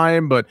some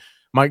time, but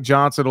Mike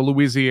Johnson of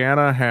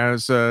Louisiana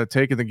has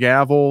taken the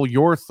gavel.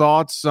 Your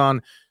thoughts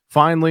on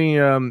finally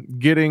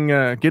getting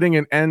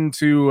an end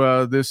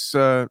to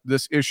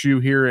this issue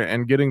here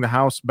and getting the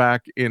House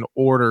back in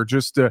order.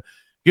 Just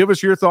give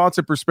us your thoughts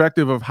and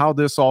perspective of how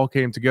this all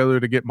came together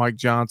to get Mike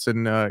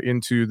Johnson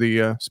into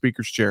the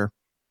Speaker's chair.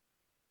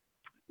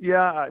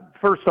 Yeah,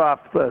 first off,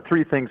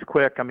 3 things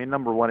quick. I mean,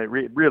 number one, it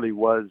really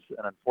was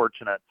an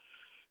unfortunate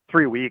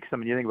 3 weeks. I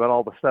mean, you think about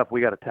all the stuff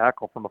we got to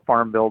tackle, from a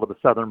farm bill to the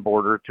southern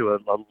border to a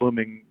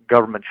looming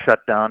government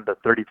shutdown to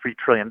 $33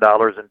 trillion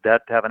in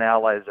debt to having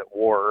allies at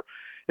war.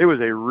 It was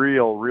a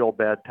real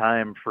bad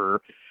time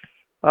for,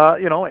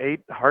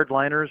 8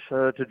 hardliners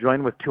to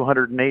join with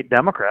 208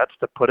 Democrats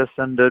to put us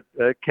into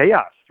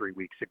chaos 3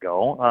 weeks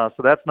ago.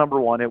 So that's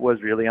number one. It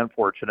was really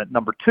unfortunate.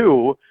 Number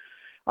two,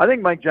 I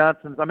think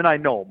I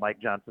know Mike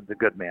Johnson's a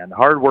good man,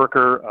 hard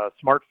worker,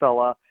 smart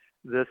fella.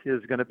 This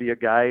is going to be a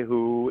guy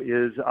who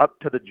is up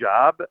to the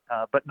job.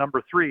 But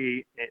number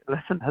three,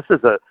 listen,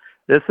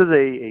 this is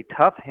a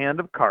tough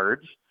hand of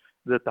cards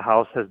that the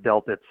House has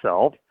dealt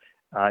itself.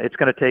 It's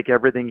going to take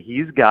everything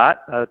he's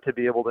got to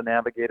be able to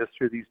navigate us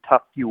through these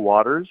tough few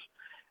waters.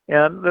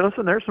 And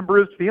listen, there's some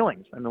bruised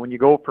feelings. I mean, when you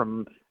go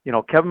from,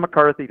 Kevin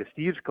McCarthy to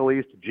Steve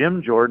Scalise to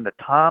Jim Jordan to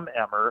Tom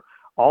Emmer,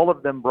 all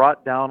of them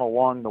brought down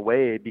along the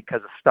way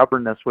because of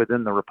stubbornness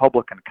within the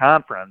Republican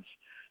conference.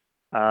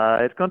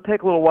 It's going to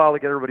take a little while to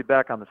get everybody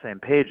back on the same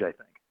page, I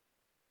think.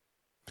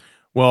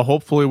 Well,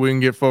 hopefully we can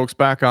get folks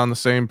back on the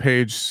same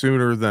page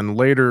sooner than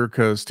later,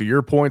 because to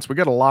your points, we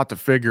got a lot to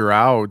figure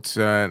out.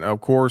 And of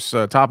course,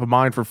 top of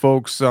mind for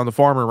folks on the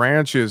farm and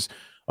ranch is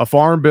a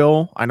farm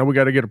bill. I know we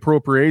got to get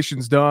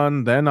appropriations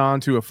done, then on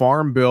to a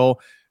farm bill.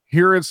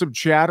 Hearing some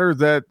chatter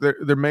that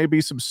there may be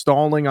some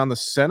stalling on the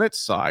Senate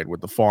side with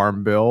the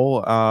farm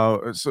bill.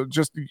 So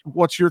just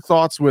what's your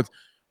thoughts with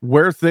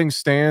where things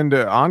stand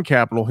on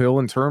Capitol Hill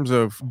in terms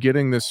of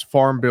getting this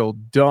farm bill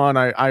done.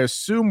 I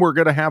assume we're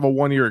going to have a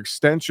 1-year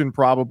extension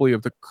probably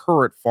of the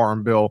current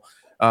farm bill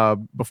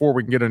before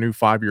we can get a new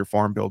 5-year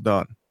farm bill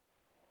done.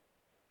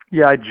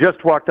 Yeah, I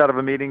just walked out of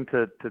a meeting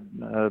to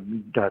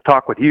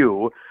talk with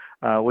you.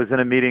 Was in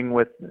a meeting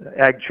with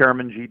Ag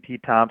Chairman G.T.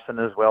 Thompson,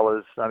 as well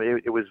as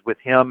it was with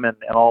him and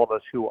all of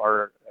us who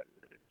are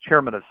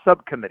chairman of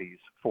subcommittees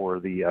for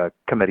the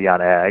Committee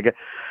on Ag.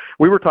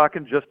 We were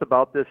talking just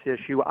about this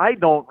issue. I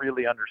don't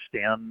really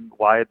understand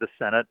why the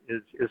Senate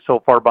is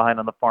so far behind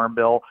on the Farm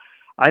Bill.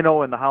 I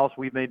know in the House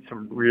we've made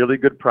some really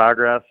good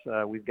progress.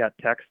 We've got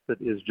text that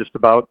is just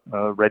about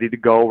ready to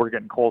go. We're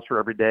getting closer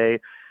every day.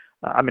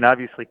 I mean,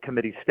 obviously,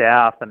 committee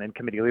staff and then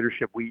committee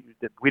leadership, we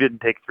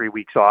didn't take 3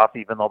 weeks off,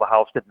 even though the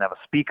House didn't have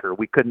a speaker.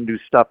 We couldn't do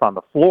stuff on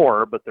the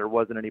floor, but there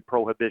wasn't any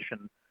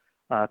prohibition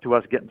to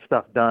us getting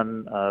stuff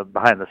done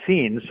behind the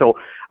scenes. So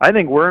I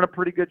think we're in a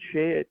pretty good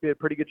shape.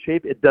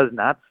 It does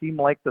not seem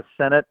like the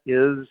Senate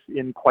is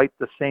in quite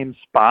the same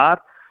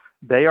spot.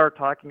 They are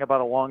talking about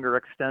a longer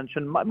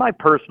extension. My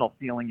personal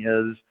feeling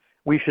is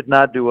we should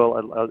not do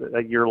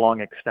a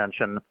year-long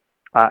extension.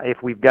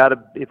 If we've got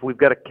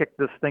to kick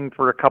this thing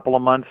for a couple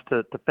of months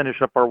to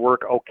finish up our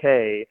work,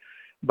 okay.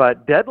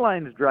 But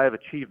deadlines drive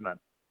achievement,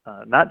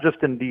 not just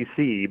in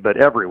D.C., but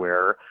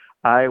everywhere.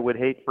 I would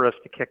hate for us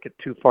to kick it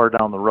too far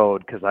down the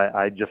road because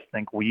I just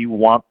think we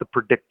want the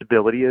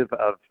predictability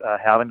of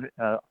having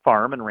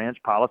farm and ranch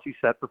policy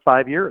set for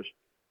 5 years.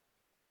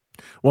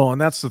 Well, and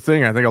that's the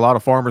thing. I think a lot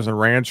of farmers and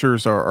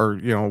ranchers are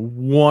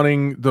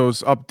wanting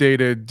those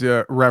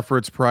updated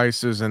reference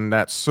prices and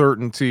that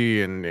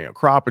certainty and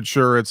crop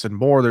insurance and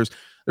more. There's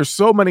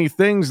so many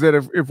things that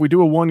if we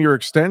do a 1-year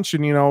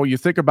extension, you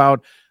think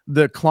about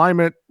the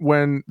climate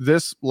when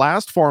this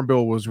last farm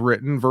bill was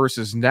written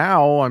versus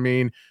now. I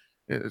mean,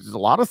 a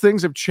lot of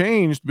things have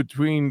changed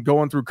between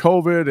going through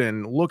COVID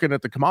and looking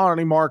at the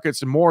commodity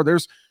markets and more.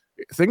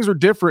 Things are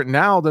different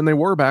now than they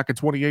were back in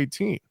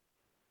 2018.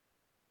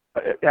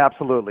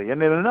 Absolutely.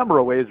 And in a number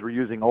of ways, we're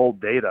using old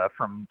data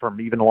from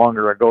even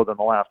longer ago than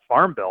the last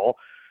farm bill.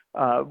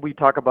 We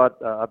talk about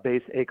a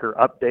base acre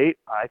update.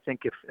 I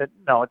think it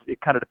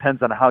kind of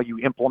depends on how you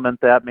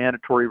implement that,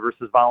 mandatory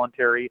versus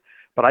voluntary.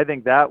 But I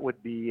think that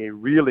would be a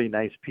really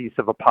nice piece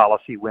of a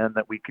policy win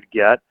that we could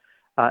get.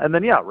 And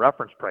then,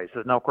 reference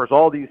prices. Now, of course,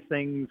 all these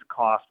things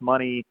cost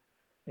money,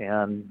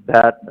 and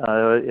that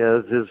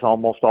is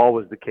almost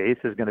always the case,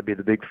 is going to be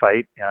the big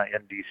fight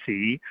in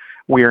D.C.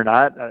 We are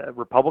not,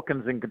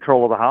 Republicans in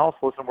control of the House,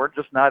 listen, we're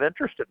just not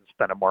interested in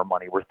spending more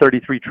money. We're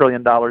 $33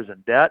 trillion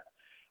in debt.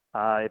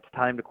 It's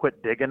time to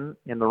quit digging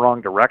in the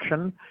wrong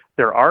direction.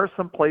 There are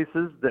some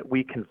places that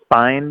we can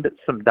find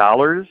some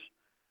dollars.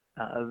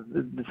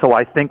 So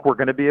I think we're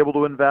going to be able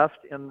to invest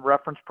in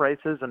reference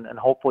prices and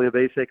hopefully a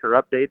base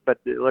acre update, but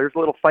there's a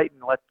little fighting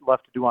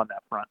left to do on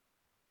that front.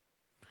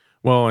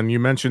 Well, and you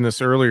mentioned this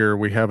earlier,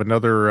 we have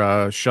another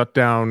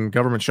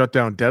government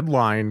shutdown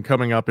deadline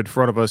coming up in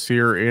front of us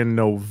here in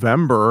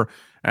November,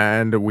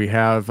 and we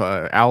have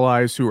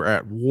allies who are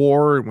at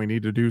war, and we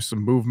need to do some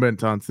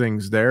movement on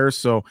things there.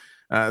 So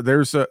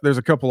there's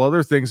a couple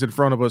other things in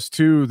front of us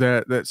too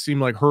that seem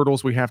like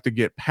hurdles we have to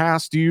get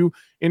past. Do you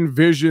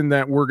envision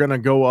that we're going to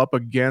go up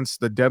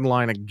against the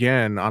deadline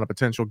again on a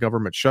potential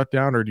government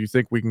shutdown, or do you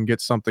think we can get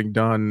something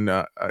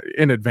done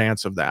in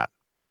advance of that?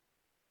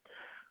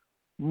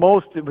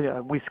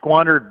 We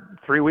squandered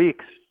 3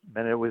 weeks,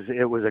 and it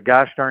was a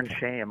gosh darn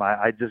shame.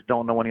 I just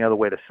don't know any other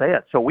way to say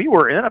it. So we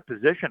were in a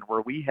position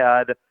where we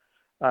had,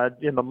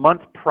 in the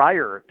month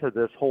prior to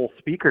this whole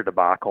speaker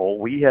debacle,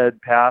 we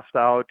had passed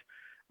out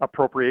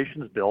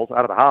appropriations bills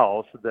out of the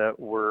House that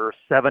were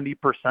 70%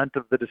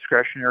 of the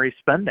discretionary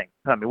spending.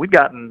 I mean, we've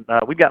gotten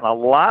a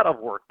lot of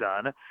work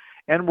done,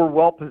 and we're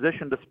well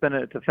positioned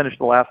to finish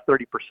the last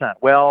 30%.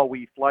 Well,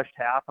 we flushed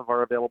half of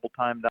our available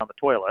time down the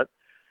toilet.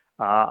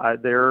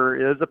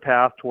 There is a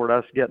path toward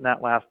us getting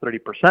that last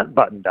 30%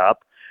 buttoned up.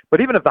 But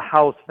even if the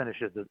House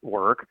finishes its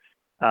work,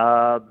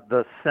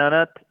 the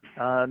Senate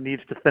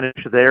needs to finish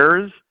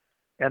theirs.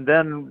 And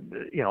then,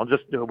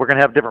 we're going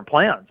to have different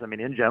plans. I mean,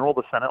 in general,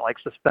 the Senate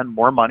likes to spend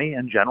more money.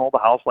 In general, the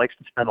House likes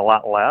to spend a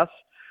lot less.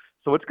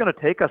 So it's going to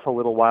take us a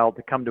little while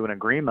to come to an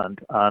agreement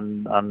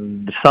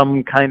on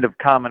some kind of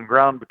common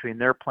ground between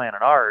their plan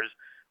and ours.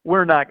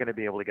 We're not going to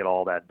be able to get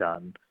all that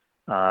done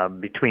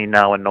between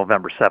now and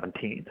November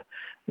 17th.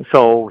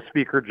 So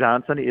Speaker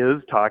Johnson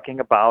is talking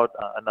about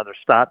another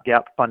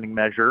stopgap funding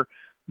measure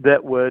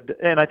that would,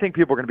 and I think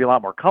people are going to be a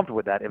lot more comfortable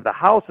with that. If the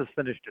House has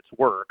finished its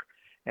work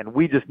and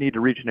we just need to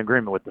reach an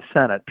agreement with the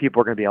Senate,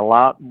 people are going to be a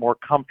lot more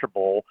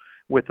comfortable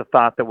with the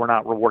thought that we're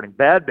not rewarding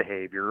bad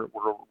behavior.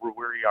 We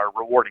are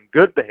rewarding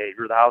good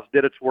behavior. The House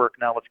did its work.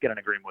 Now let's get an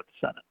agreement with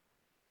the Senate.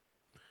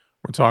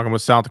 We're talking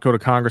with South Dakota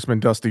Congressman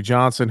Dusty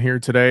Johnson here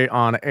today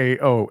on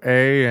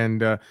AOA.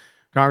 And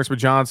Congressman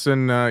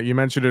Johnson, you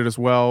mentioned it as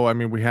well. I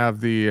mean, we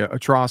have the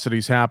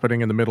atrocities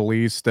happening in the Middle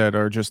East that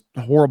are just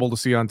horrible to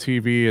see on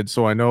TV. And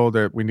so I know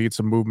that we need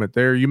some movement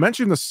there. You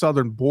mentioned the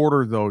southern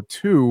border, though,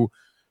 too.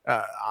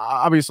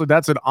 Obviously,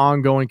 that's an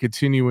ongoing,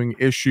 continuing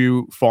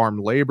issue. Farm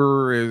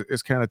labor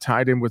is kind of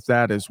tied in with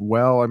that as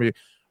well. I mean,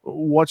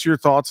 what's your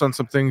thoughts on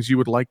some things you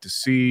would like to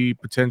see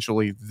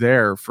potentially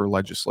there for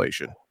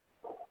legislation?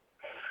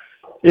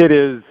 It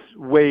is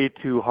way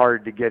too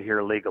hard to get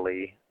here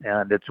legally,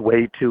 and it's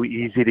way too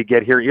easy to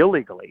get here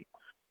illegally.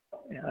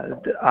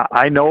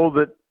 I know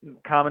that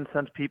common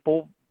sense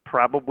people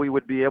probably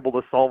would be able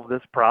to solve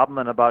this problem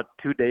in about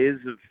 2 days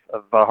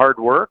of hard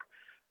work.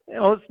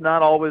 It's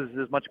not always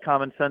as much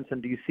common sense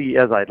in D.C.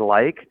 as I'd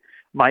like.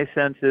 My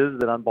sense is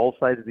that on both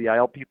sides of the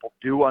aisle, people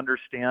do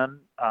understand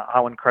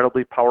how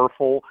incredibly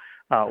powerful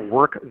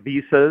work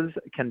visas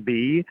can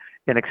be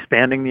in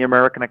expanding the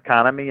American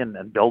economy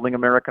and building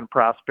American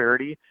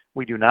prosperity.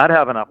 We do not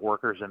have enough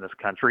workers in this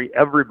country.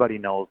 Everybody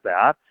knows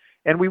that.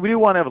 And we do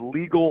want to have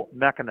legal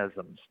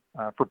mechanisms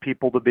for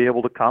people to be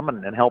able to come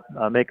and help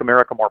make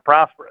America more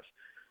prosperous.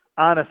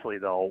 Honestly,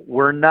 though,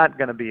 we're not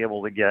going to be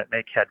able to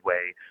make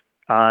headway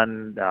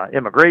on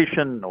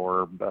immigration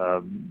or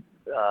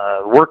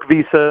work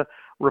visa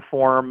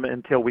reform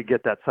until we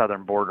get that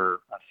southern border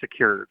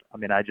secured. I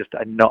mean, I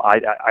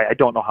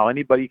don't know how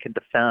anybody can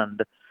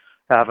defend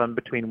having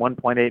between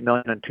 1.8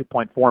 million and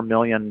 2.4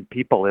 million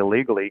people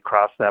illegally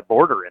cross that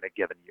border in a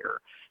given year.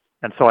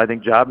 And so I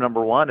think job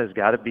number one has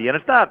got to be, and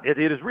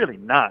it is really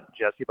not,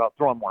 Jesse, about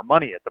throwing more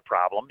money at the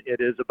problem.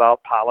 It is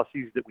about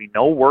policies that we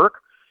know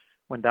work.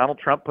 When Donald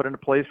Trump put into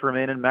place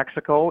Remain in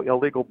Mexico,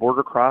 illegal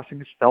border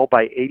crossings fell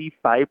by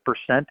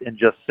 85% in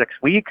just 6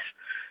 weeks.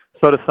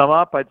 So to sum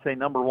up, I'd say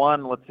number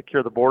one, let's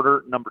secure the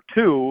border. Number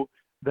two,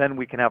 then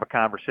we can have a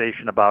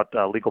conversation about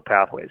legal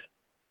pathways.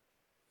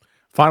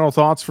 Final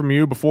thoughts from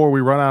you before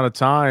we run out of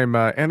time.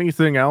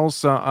 Anything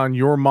else on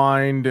your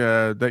mind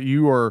that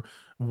you are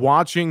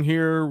watching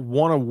here,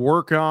 want to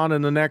work on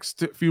in the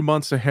next few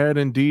months ahead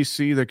in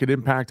D.C. that could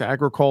impact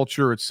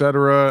agriculture, et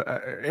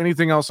cetera?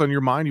 Anything else on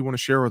your mind you want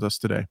to share with us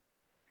today?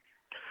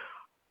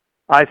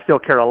 I still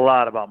care a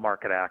lot about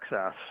market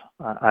access.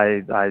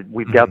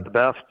 We've got the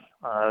best,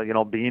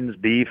 beans,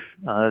 beef,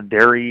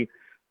 dairy,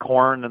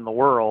 corn in the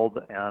world,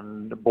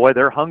 and boy,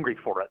 they're hungry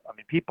for it. I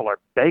mean, people are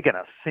begging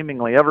us.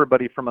 Seemingly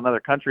everybody from another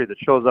country that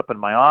shows up in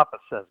my office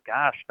says,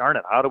 "Gosh darn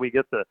it, how do we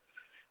get the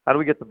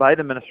Biden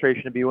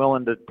administration to be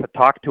willing to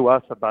talk to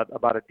us about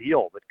a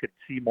deal that could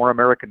see more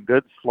American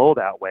goods flow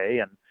that way?"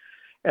 And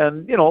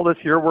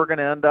this year we're going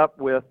to end up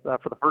with,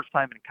 for the first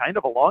time in kind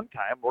of a long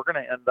time, we're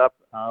going to end up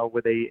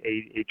with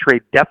a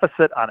trade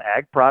deficit on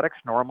ag products.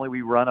 Normally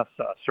we run a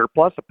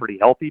surplus, a pretty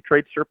healthy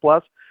trade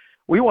surplus.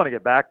 We want to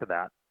get back to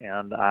that,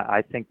 and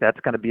I think that's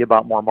going to be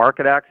about more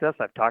market access.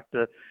 I've talked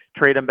to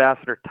Trade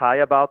Ambassador Tai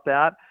about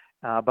that,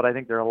 but I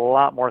think there are a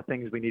lot more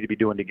things we need to be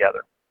doing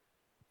together.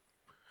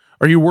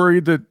 Are you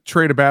worried that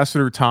Trade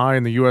Ambassador Tai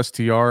and the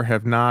USTR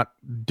have not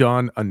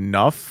done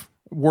enough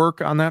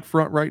work on that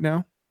front right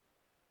now?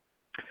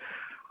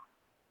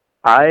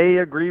 I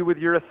agree with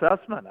your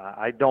assessment.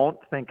 I don't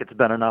think it's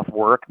been enough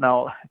work.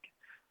 Now,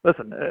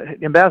 listen,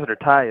 Ambassador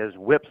Tai is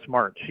whip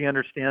smart. She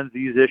understands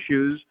these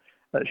issues.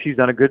 She's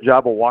done a good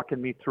job of walking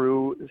me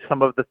through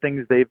some of the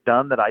things they've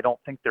done that I don't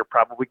think they're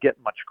probably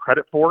getting much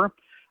credit for.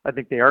 I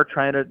think they are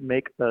trying to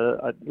make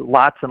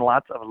lots and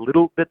lots of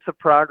little bits of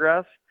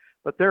progress,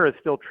 but there is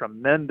still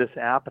tremendous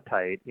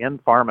appetite in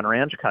farm and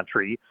ranch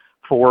country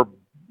for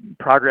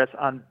progress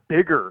on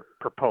bigger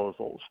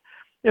proposals.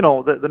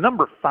 The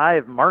number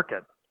 5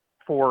 market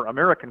for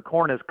American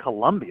corn is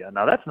Colombia.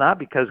 Now, that's not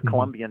because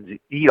Colombians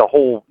eat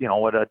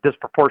a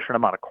disproportionate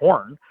amount of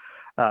corn.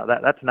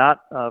 That's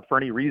not for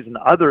any reason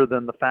other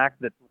than the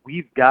fact that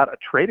we've got a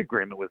trade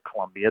agreement with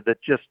Colombia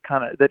that just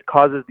that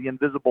causes the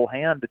invisible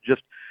hand to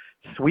just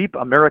sweep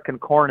American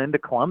corn into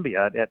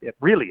Colombia at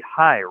really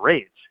high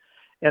rates.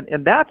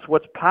 And that's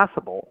what's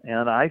possible.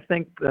 And I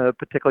think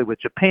particularly with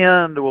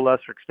Japan, to a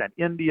lesser extent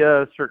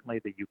India, certainly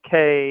the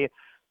UK,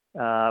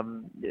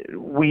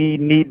 we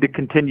need to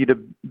continue to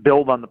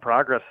build on the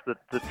progress that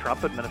the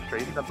Trump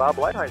administration and Bob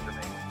Lighthizer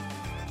made.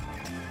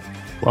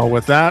 Well,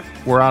 with that,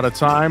 we're out of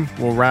time.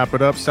 We'll wrap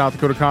it up. South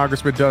Dakota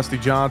Congressman Dusty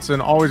Johnson,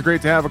 always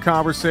great to have a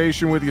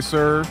conversation with you,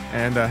 sir,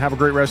 and have a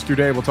great rest of your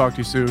day. We'll talk to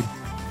you soon.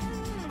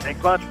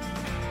 Thanks much.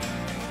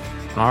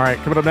 All right,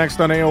 coming up next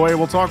on AOA,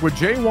 we'll talk with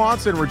Jay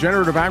Watson,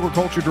 Regenerative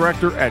Agriculture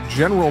Director at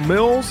General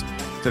Mills.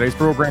 Today's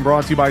program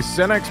brought to you by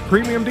Cenex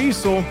Premium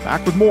Diesel.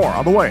 Back with more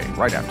on the way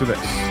right after this.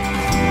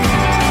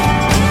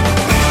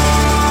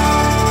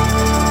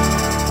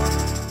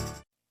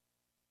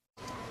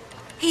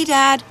 Hey,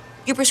 Dad,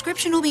 your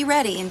prescription will be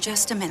ready in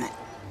just a minute.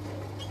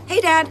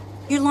 Hey, Dad,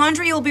 your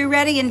laundry will be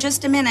ready in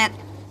just a minute.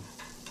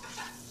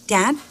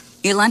 Dad,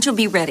 your lunch will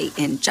be ready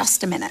in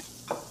just a minute.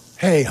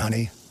 Hey,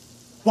 honey,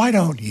 why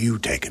don't you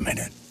take a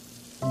minute?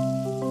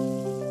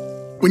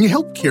 When you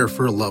help care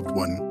for a loved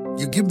one,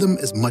 you give them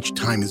as much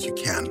time as you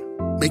can,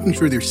 making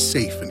sure they're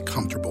safe and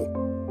comfortable.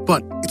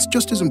 But it's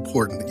just as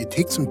important that you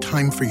take some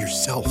time for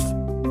yourself.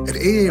 At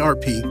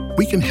AARP,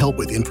 we can help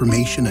with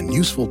information and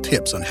useful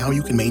tips on how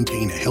you can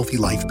maintain a healthy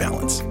life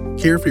balance,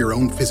 care for your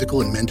own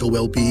physical and mental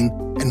well-being,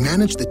 and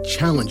manage the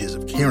challenges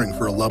of caring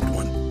for a loved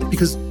one.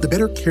 Because the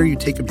better care you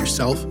take of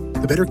yourself,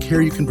 the better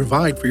care you can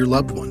provide for your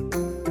loved one.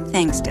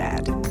 Thanks,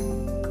 Dad.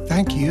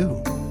 Thank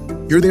you.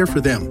 You're there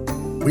for them.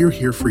 We're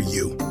here for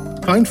you.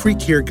 Find free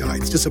care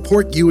guides to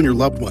support you and your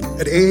loved one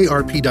at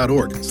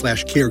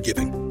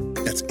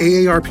aarp.org/caregiving. That's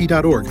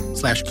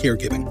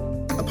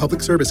aarp.org/caregiving. A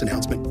public service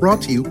announcement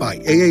brought to you by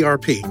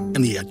AARP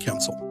and the Ad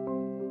Council.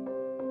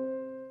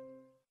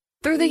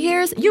 Through the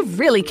years, you've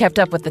really kept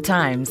up with the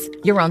times.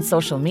 You're on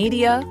social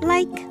media.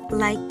 Like,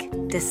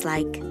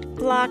 dislike,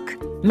 block.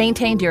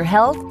 Maintained your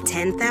health.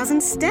 10,000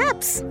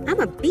 steps. I'm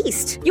a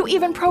beast. You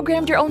even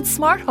programmed your own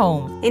smart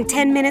home. In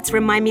 10 minutes,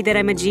 remind me that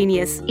I'm a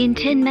genius. In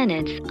 10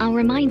 minutes, I'll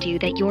remind you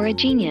that you're a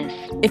genius.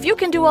 If you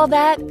can do all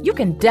that, you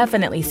can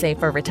definitely save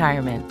for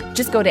retirement.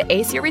 Just go to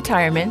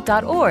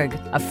aceyourretirement.org,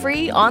 a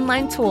free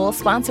online tool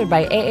sponsored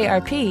by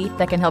AARP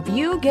that can help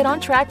you get on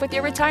track with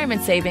your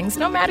retirement savings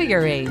no matter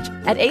your age.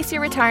 At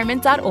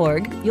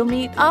aceyourretirement.org, you'll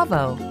meet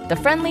Avo, the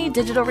friendly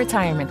digital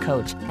retirement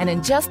coach, and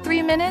in just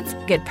 3 minutes,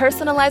 get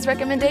personalized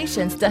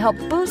recommendations to help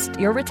boost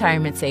your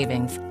retirement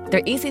savings.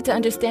 They're easy to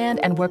understand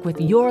and work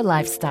with your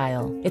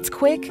lifestyle. It's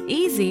quick,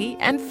 easy,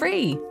 and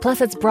free. Plus,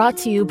 it's brought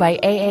to you by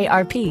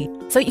AARP,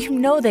 so you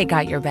know they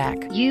got your back.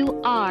 You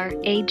are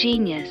a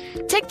genius.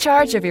 Take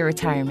charge of your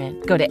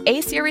retirement. Go to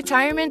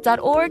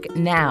aceyourretirement.org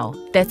now.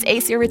 That's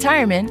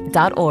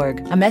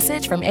aceyourretirement.org. A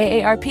message from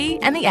AARP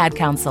and the Ad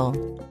Council.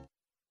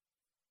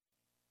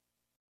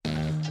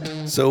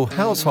 So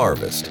how's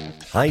harvest?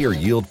 Higher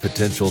yield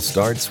potential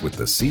starts with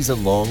the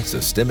season-long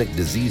systemic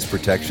disease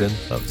protection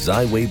of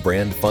Xyway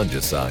brand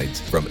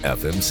fungicides from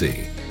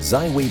FMC.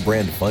 Xyway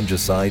brand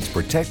fungicides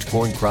protect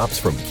corn crops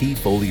from key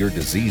foliar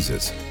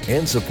diseases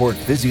and support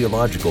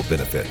physiological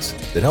benefits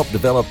that help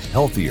develop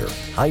healthier,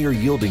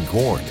 higher-yielding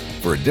corn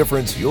for a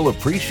difference you'll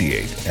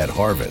appreciate at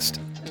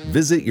harvest.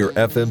 Visit your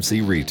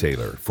FMC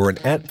retailer for an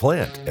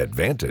at-plant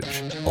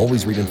advantage.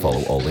 Always read and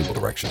follow all label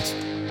directions.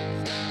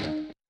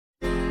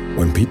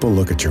 When people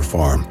look at your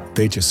farm,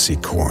 they just see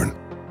corn.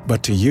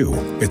 But to you,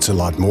 it's a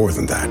lot more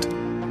than that.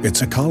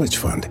 It's a college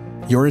fund,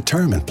 your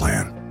retirement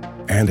plan.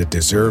 And it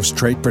deserves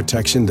trait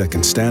protection that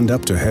can stand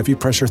up to heavy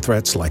pressure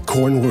threats like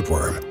corn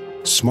rootworm.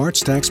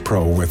 SmartStax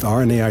Pro with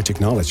RNAi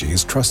technology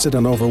is trusted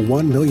on over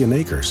 1 million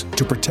acres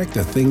to protect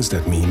the things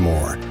that mean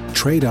more.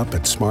 Trade up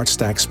at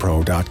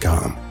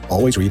smartstaxpro.com.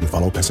 Always read and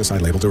follow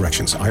pesticide label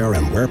directions.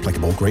 IRM where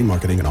applicable, grain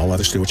marketing, and all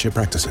other stewardship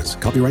practices.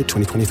 Copyright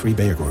 2023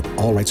 Bayer Group.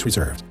 All rights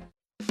reserved.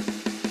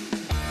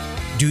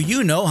 Do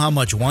you know how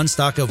much one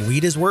stalk of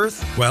wheat is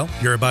worth? Well,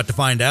 you're about to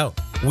find out.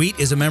 Wheat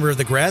is a member of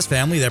the grass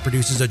family that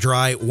produces a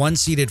dry,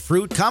 one-seeded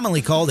fruit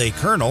commonly called a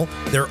kernel.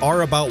 There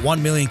are about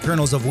 1 million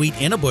kernels of wheat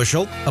in a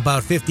bushel,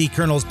 about 50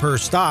 kernels per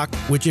stalk,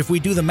 which if we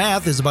do the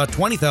math is about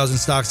 20,000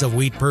 stalks of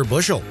wheat per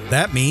bushel.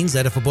 That means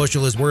that if a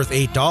bushel is worth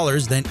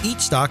 $8, then each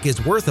stalk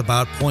is worth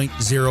about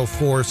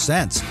 0.04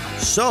 cents.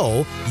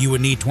 So, you would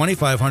need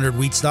 2,500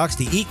 wheat stalks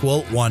to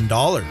equal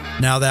 $1.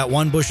 Now that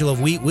one bushel of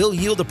wheat will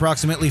yield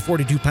approximately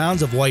 42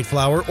 pounds of white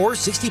flour or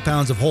 60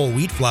 pounds of whole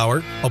wheat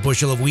flour. A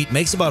bushel of wheat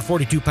makes about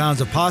 42 pounds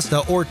of pasta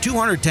or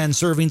 210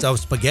 servings of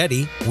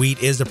spaghetti.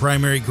 Wheat is the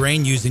primary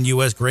grain used in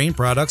U.S. grain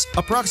products.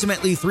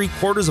 Approximately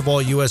 3/4 of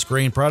all U.S.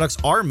 grain products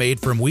are made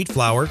from wheat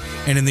flour.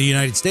 And in the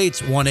United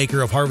States, 1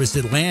 acre of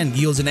harvested land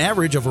yields an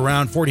average of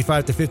around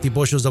 45 to 50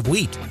 bushels of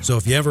wheat. So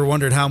if you ever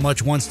wondered how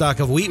much one stalk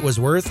of wheat was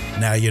worth,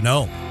 now you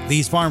know.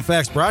 These farm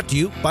facts brought to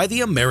you by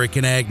the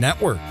American Ag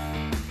Network.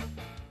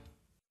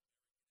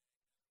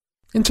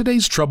 In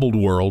today's troubled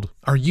world,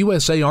 our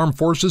USA Armed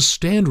Forces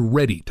stand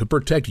ready to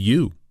protect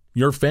you,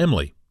 your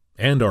family,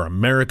 and our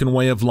American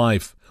way of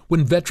life.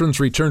 When veterans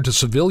return to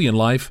civilian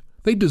life,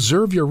 they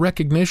deserve your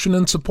recognition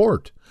and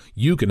support.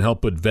 You can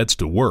help put vets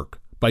to work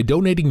by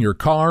donating your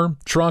car,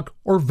 truck,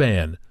 or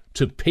van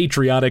to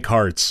Patriotic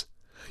Hearts.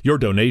 Your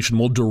donation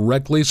will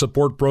directly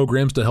support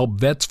programs to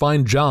help vets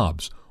find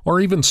jobs or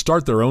even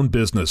start their own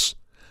business.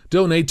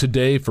 Donate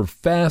today for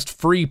fast,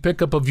 free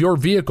pickup of your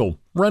vehicle,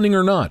 running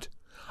or not.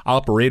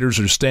 Operators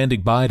are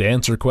standing by to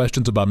answer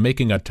questions about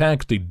making a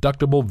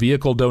tax-deductible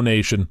vehicle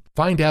donation.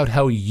 Find out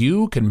how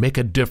you can make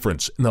a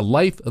difference in the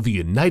life of a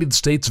United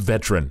States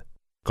veteran.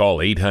 Call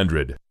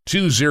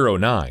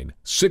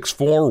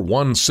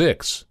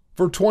 800-209-6416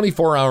 for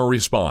 24-hour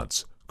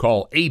response.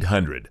 Call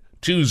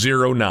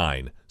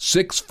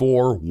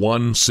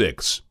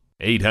 800-209-6416.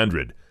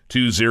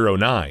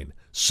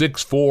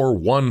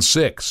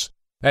 800-209-6416.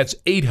 That's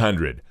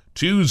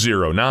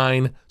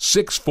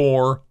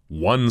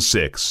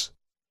 800-209-6416.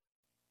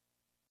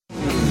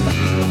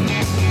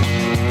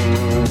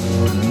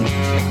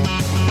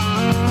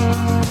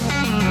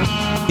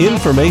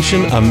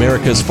 Information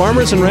America's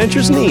farmers and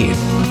ranchers need.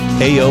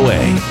 AOA.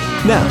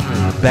 Now,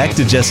 back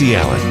to Jesse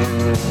Allen.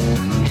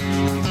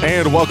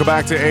 And welcome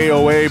back to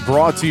AOA,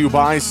 brought to you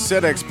by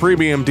Cenex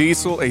Premium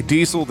Diesel, a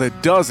diesel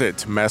that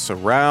doesn't mess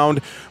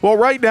around. Well,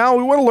 right now,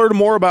 we want to learn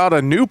more about a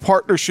new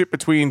partnership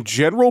between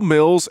General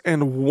Mills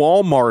and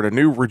Walmart, a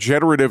new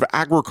regenerative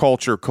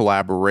agriculture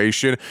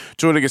collaboration.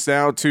 Joining us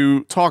now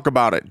to talk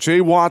about it,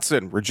 Jay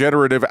Watson,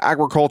 Regenerative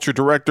Agriculture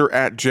Director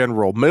at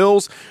General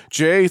Mills.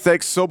 Jay,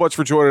 thanks so much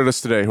for joining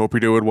us today. Hope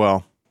you're doing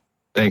well.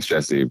 Thanks,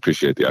 Jesse.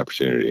 Appreciate the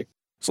opportunity.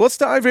 So let's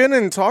dive in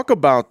and talk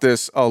about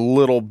this a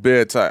little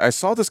bit. I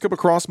saw this come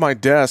across my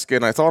desk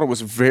and I thought it was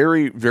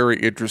very, very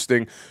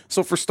interesting.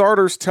 So for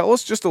starters, tell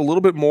us just a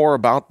little bit more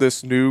about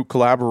this new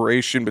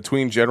collaboration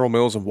between General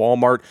Mills and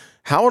Walmart.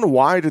 How and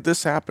why did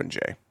this happen,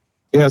 Jay?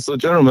 Yeah, so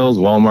General Mills,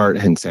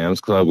 Walmart, and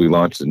Sam's Club, we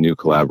launched a new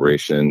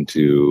collaboration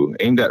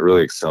aimed at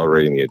really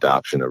accelerating the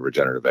adoption of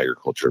regenerative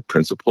agriculture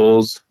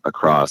principles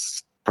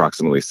across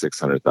approximately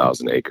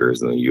 600,000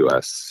 acres in the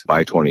U.S.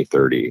 by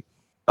 2030.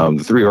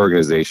 The three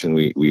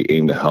organizations, we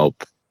aim to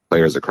help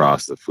players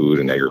across the food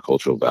and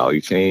agricultural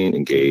value chain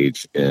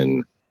engage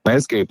in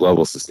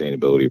landscape-level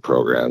sustainability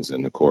programs.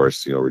 And of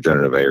course,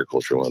 regenerative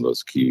agriculture, one of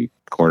those key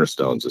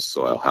cornerstones is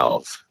soil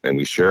health. And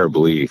we share a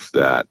belief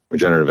that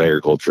regenerative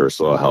agriculture or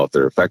soil health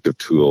are effective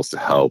tools to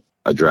help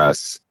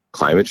address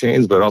climate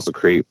change, but also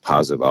create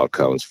positive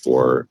outcomes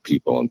for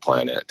people and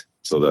planet.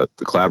 So that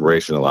the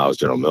collaboration allows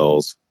General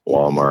Mills,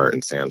 Walmart,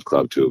 and Sam's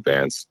Club to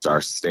advance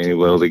our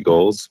sustainability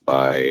goals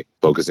by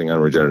focusing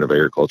on regenerative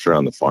agriculture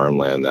on the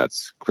farmland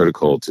that's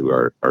critical to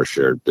our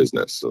shared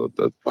business. So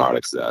the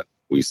products that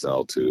we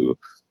sell to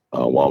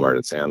Walmart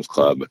and Sam's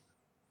Club.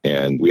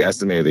 And we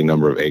estimate the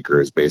number of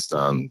acres based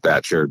on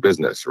that shared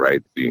business,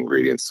 right? The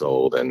ingredients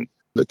sold and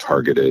the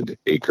targeted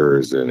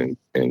acres and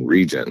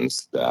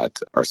regions that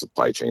our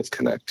supply chains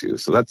connect to.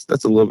 So that's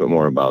a little bit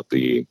more about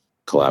the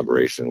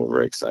collaboration. We're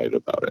very excited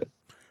about it.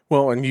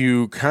 Well, and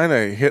you kind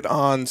of hit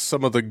on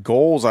some of the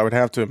goals, I would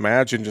have to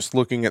imagine, just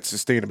looking at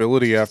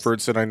sustainability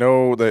efforts. And I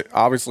know that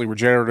obviously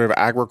regenerative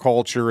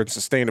agriculture and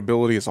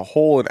sustainability as a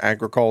whole in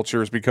agriculture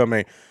has become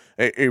a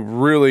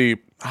really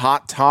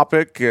hot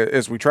topic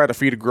as we try to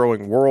feed a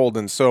growing world.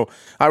 And so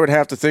I would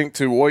have to think,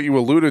 to what you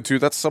alluded to,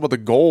 that's some of the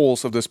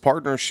goals of this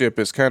partnership,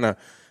 is kind of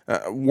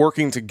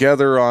working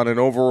together on an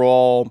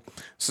overall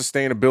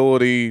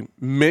sustainability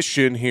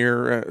mission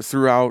here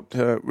throughout,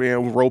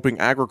 roping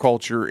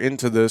agriculture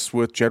into this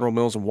with General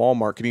Mills and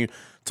Walmart. Can you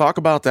talk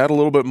about that a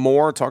little bit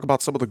more? Talk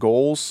about some of the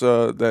goals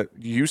that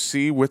you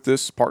see with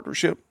this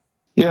partnership?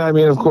 Yeah, I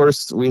mean, of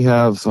course, we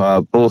have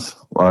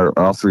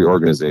all three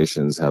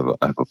organizations have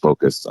a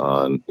focus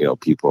on,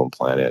 people and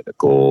planet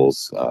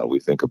goals. We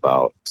think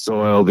about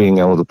soil being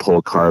able to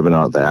pull carbon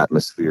out of the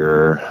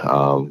atmosphere.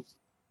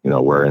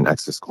 Where in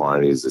excess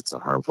quantities, it's a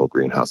harmful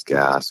greenhouse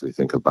gas. We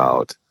think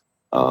about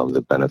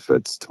the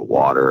benefits to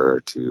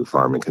water, to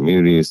farming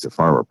communities, to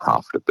farmer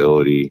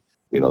profitability.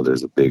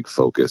 There's a big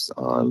focus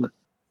on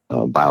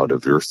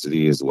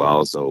biodiversity as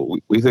well. So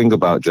we think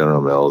about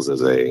General Mills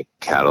as a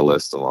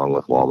catalyst along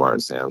with Walmart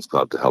and Sam's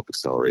Club to help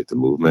accelerate the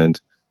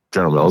movement.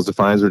 General Mills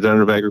defines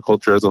regenerative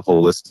agriculture as a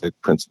holistic,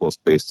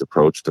 principles-based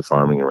approach to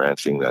farming and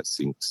ranching that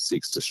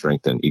seeks to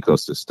strengthen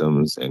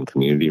ecosystems and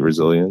community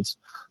resilience.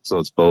 So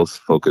it's both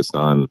focused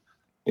on,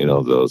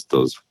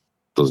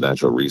 those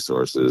natural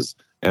resources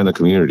and the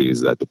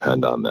communities that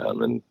depend on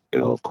them. And,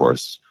 of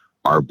course,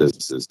 our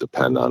businesses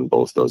depend on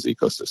both those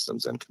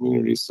ecosystems and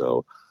communities.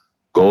 So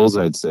goals,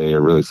 I'd say,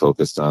 are really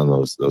focused on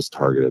those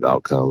targeted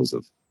outcomes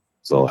of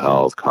soil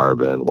health,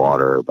 carbon,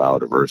 water,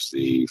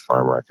 biodiversity,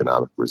 farmer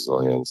economic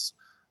resilience.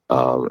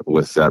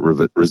 With that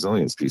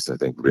resilience piece, I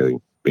think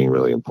being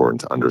really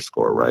important to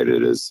underscore, right?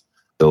 It is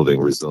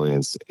building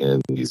resilience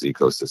in these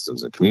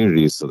ecosystems and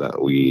communities so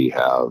that we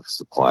have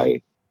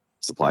supply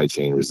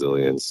chain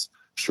resilience,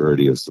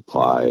 surety of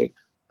supply,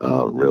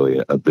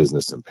 really a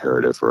business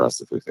imperative for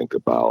us if we think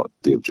about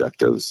the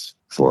objectives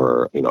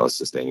for, a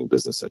sustaining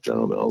business at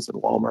General Mills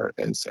and Walmart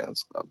and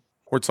Sam's Club.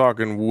 We're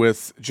talking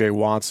with Jay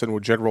Watson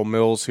with General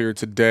Mills here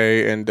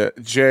today. And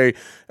Jay,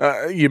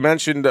 you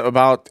mentioned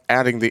about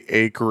adding the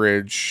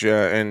acreage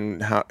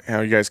and how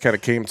you guys kind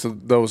of came to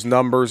those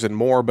numbers and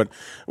more. But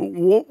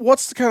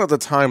what's kind of the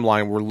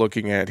timeline we're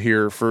looking at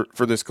here for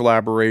this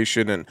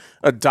collaboration and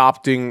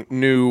adopting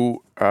new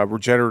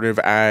regenerative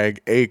ag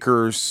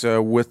acres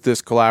with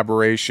this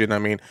collaboration? I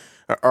mean,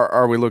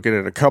 are we looking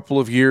at a couple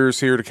of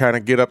years here to kind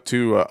of get up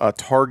to a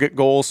target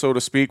goal, so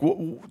to speak?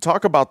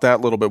 Talk about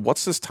that a little bit.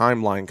 What's this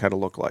timeline kind of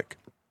look like?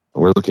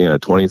 We're looking at a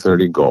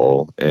 2030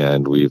 goal,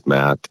 and we've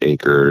mapped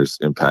acres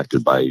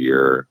impacted by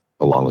year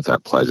along with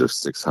that pledge of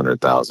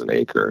 600,000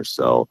 acres.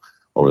 So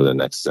over the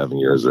next 7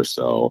 years or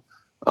so,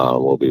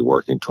 we'll be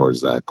working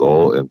towards that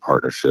goal in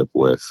partnership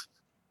with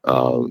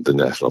the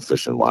National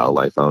Fish and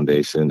Wildlife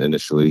Foundation.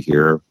 Initially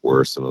here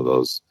were some of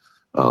those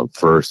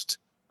first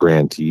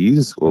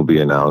grantees will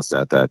be announced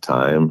at that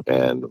time,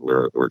 and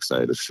we're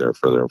excited to share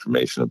further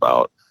information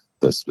about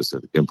the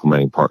specific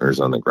implementing partners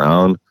on the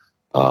ground.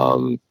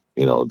 The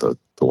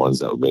ones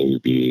that would maybe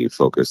be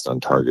focused on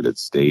targeted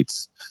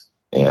states,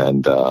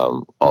 and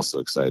also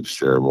excited to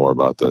share more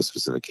about the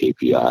specific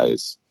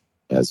KPIs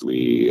as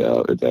we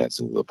advance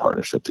into the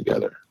partnership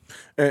together.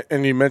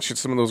 And you mentioned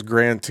some of those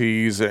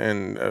grantees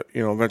and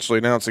eventually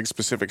announcing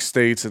specific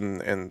states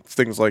and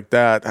things like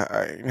that.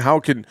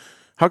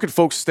 How could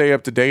folks stay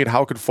up to date?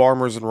 How could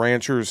farmers and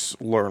ranchers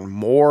learn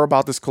more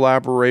about this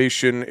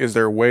collaboration? Is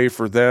there a way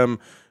for them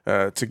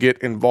to get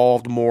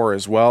involved more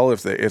as well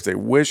if they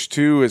wish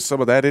to? Is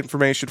some of that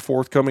information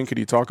forthcoming? Could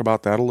you talk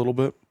about that a little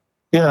bit?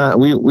 Yeah,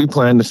 we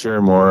plan to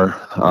share more,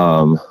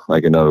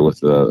 like I noted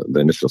with the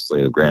initial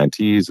slate of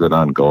grantees, but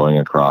ongoing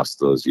across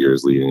those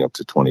years leading up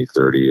to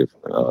 2030.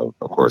 Of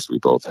course, we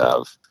both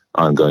have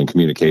ongoing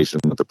communication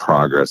with the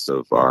progress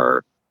of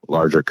our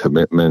larger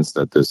commitments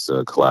that this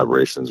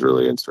collaboration is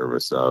really in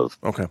service of.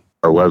 Okay.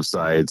 Our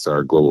websites,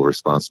 our global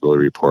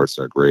responsibility reports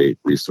are great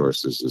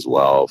resources as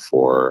well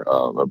for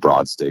a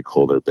broad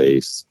stakeholder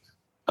base.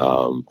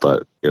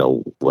 But,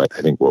 what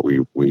I think what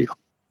we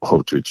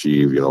hope to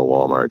achieve,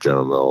 Walmart,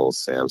 General Mills,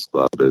 Sam's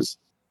Club is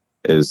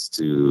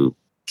to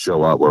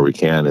show up where we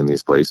can in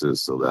these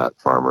places so that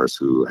farmers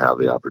who have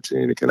the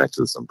opportunity to connect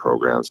to some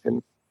programs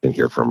can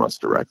hear from us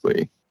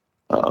directly.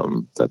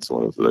 That's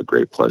one of the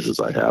great pleasures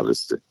I have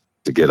is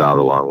to get out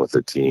along with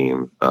the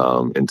team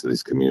into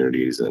these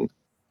communities and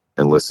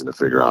listen to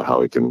figure out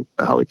how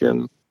we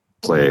can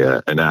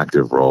play an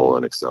active role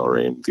in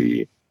accelerating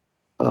the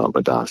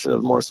adoption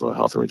of more soil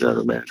health and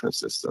regenerative management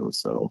systems.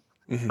 So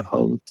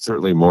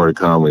certainly more to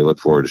come. We look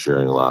forward to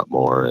sharing a lot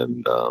more,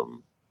 and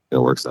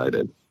we're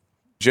excited.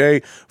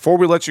 Jay, before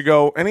we let you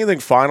go, anything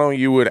final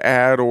you would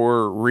add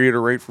or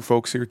reiterate for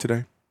folks here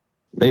today?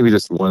 Maybe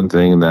just one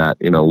thing that,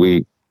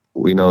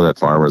 we know that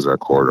farmers are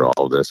core to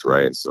all of this,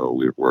 right? So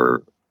we're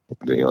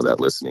that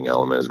listening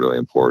element is really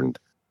important.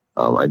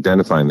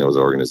 Identifying those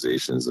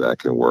organizations that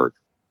can work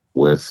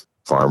with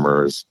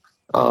farmers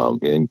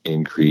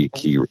in key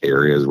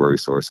areas where we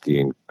source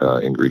key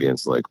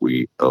ingredients like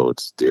wheat,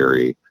 oats,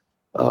 dairy,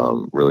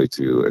 really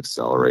to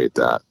accelerate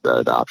that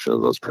adoption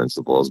of those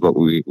principles. But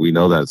we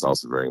know that it's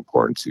also very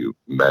important to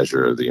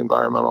measure the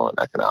environmental and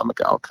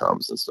economic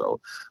outcomes. And so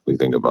we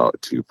think about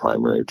two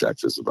primary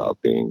objectives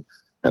about being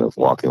kind of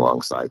walking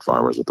alongside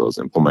farmers with those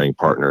implementing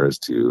partners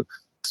to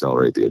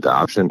accelerate the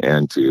adoption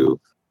and to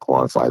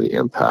quantify the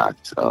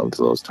impact to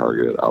those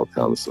targeted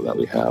outcomes so that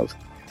we have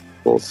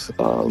both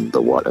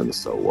the what and the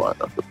so what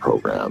of the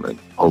program. And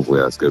hopefully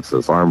that's good for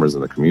the farmers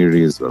and the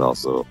communities, but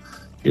also,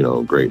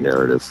 great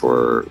narrative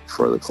for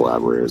the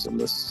collaborators in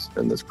this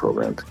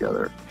program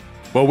together.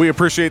 Well, we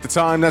appreciate the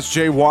time. That's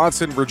Jay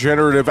Watson,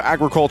 Regenerative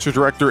Agriculture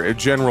Director at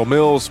General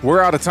Mills.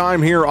 We're out of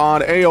time here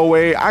on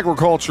AOA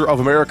Agriculture of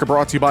America,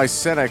 brought to you by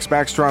Cenex,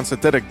 Maxtron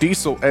Synthetic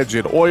Diesel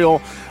Engine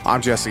Oil. I'm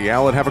Jesse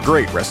Allen. Have a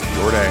great rest of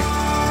your day.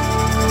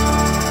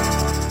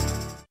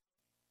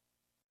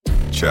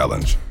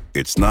 Challenge.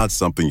 It's not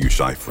something you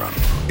shy from.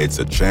 It's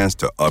a chance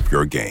to up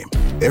your game.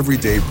 Every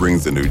day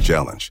brings a new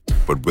challenge,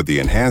 but with the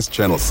enhanced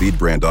Channel Seed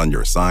brand on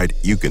your side,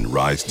 you can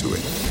rise to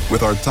it.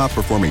 With our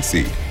top-performing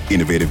seed,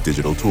 innovative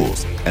digital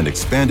tools, and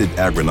expanded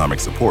agronomic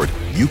support,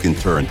 you can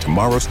turn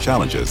tomorrow's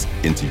challenges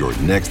into your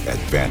next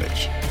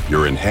advantage.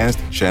 Your enhanced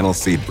Channel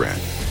Seed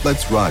brand.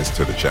 Let's rise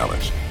to the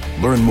challenge.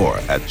 Learn more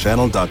at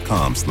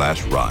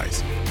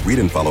channel.com/rise. Read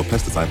and follow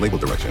pesticide label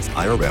directions,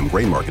 IRM,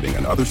 grain marketing,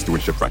 and other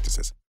stewardship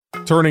practices.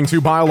 Turning to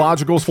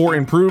biologicals for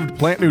improved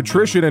plant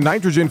nutrition and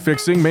nitrogen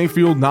fixing may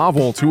feel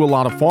novel to a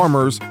lot of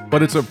farmers,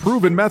 but it's a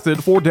proven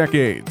method for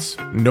decades.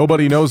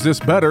 Nobody knows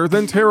this better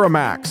than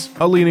TerraMax,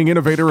 a leading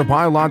innovator of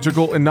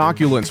biological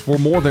inoculants for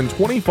more than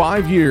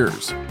 25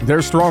 years.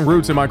 Their strong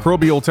roots in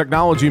microbial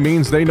technology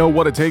means they know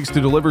what it takes to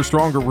deliver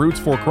stronger roots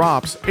for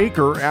crops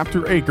acre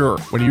after acre.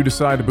 When you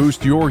decide to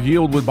boost your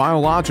yield with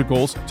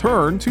biologicals,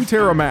 turn to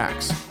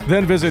TerraMax.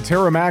 Then visit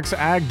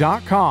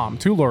TerraMaxAg.com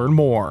to learn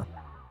more.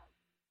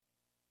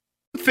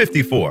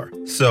 54.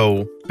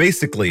 So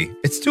basically,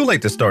 it's too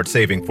late to start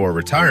saving for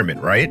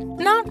retirement, right?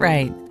 Not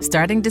right.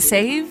 Starting to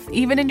save,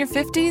 even in your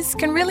 50s,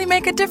 can really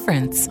make a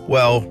difference.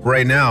 Well,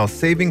 right now,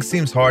 saving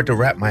seems hard to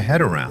wrap my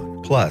head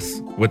around. Plus,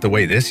 with the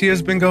way this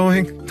year's been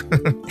going...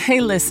 Hey,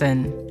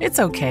 listen, it's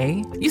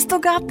okay. You still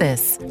got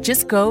this.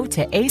 Just go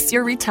to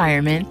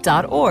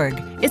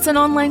aceyourretirement.org. It's an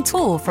online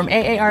tool from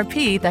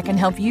AARP that can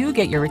help you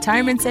get your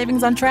retirement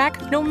savings on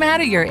track no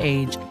matter your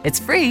age. It's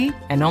free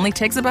and only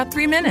takes about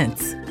 3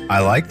 minutes. I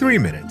like 3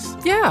 minutes.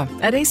 Yeah,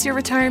 at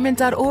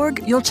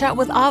aceyourretirement.org, you'll chat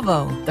with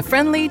Avo, the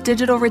friendly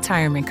digital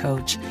retirement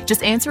coach.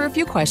 Just answer a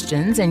few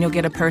questions and you'll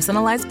get a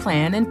personalized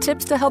plan and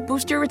tips to help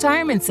boost your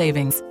retirement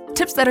savings.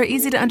 Tips that are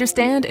easy to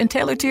understand and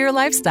tailored to your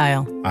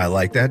lifestyle. I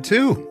like that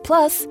too.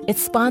 Plus,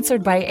 it's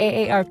sponsored by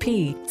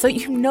AARP, so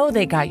you know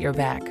they got your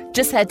back.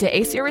 Just head to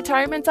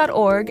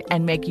aceyourretirement.org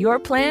and make your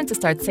plan to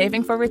start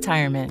saving for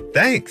retirement.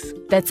 Thanks.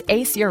 That's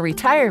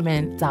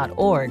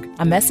aceyourretirement.org.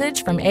 A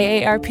message from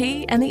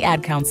AARP and the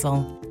Ad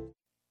Council.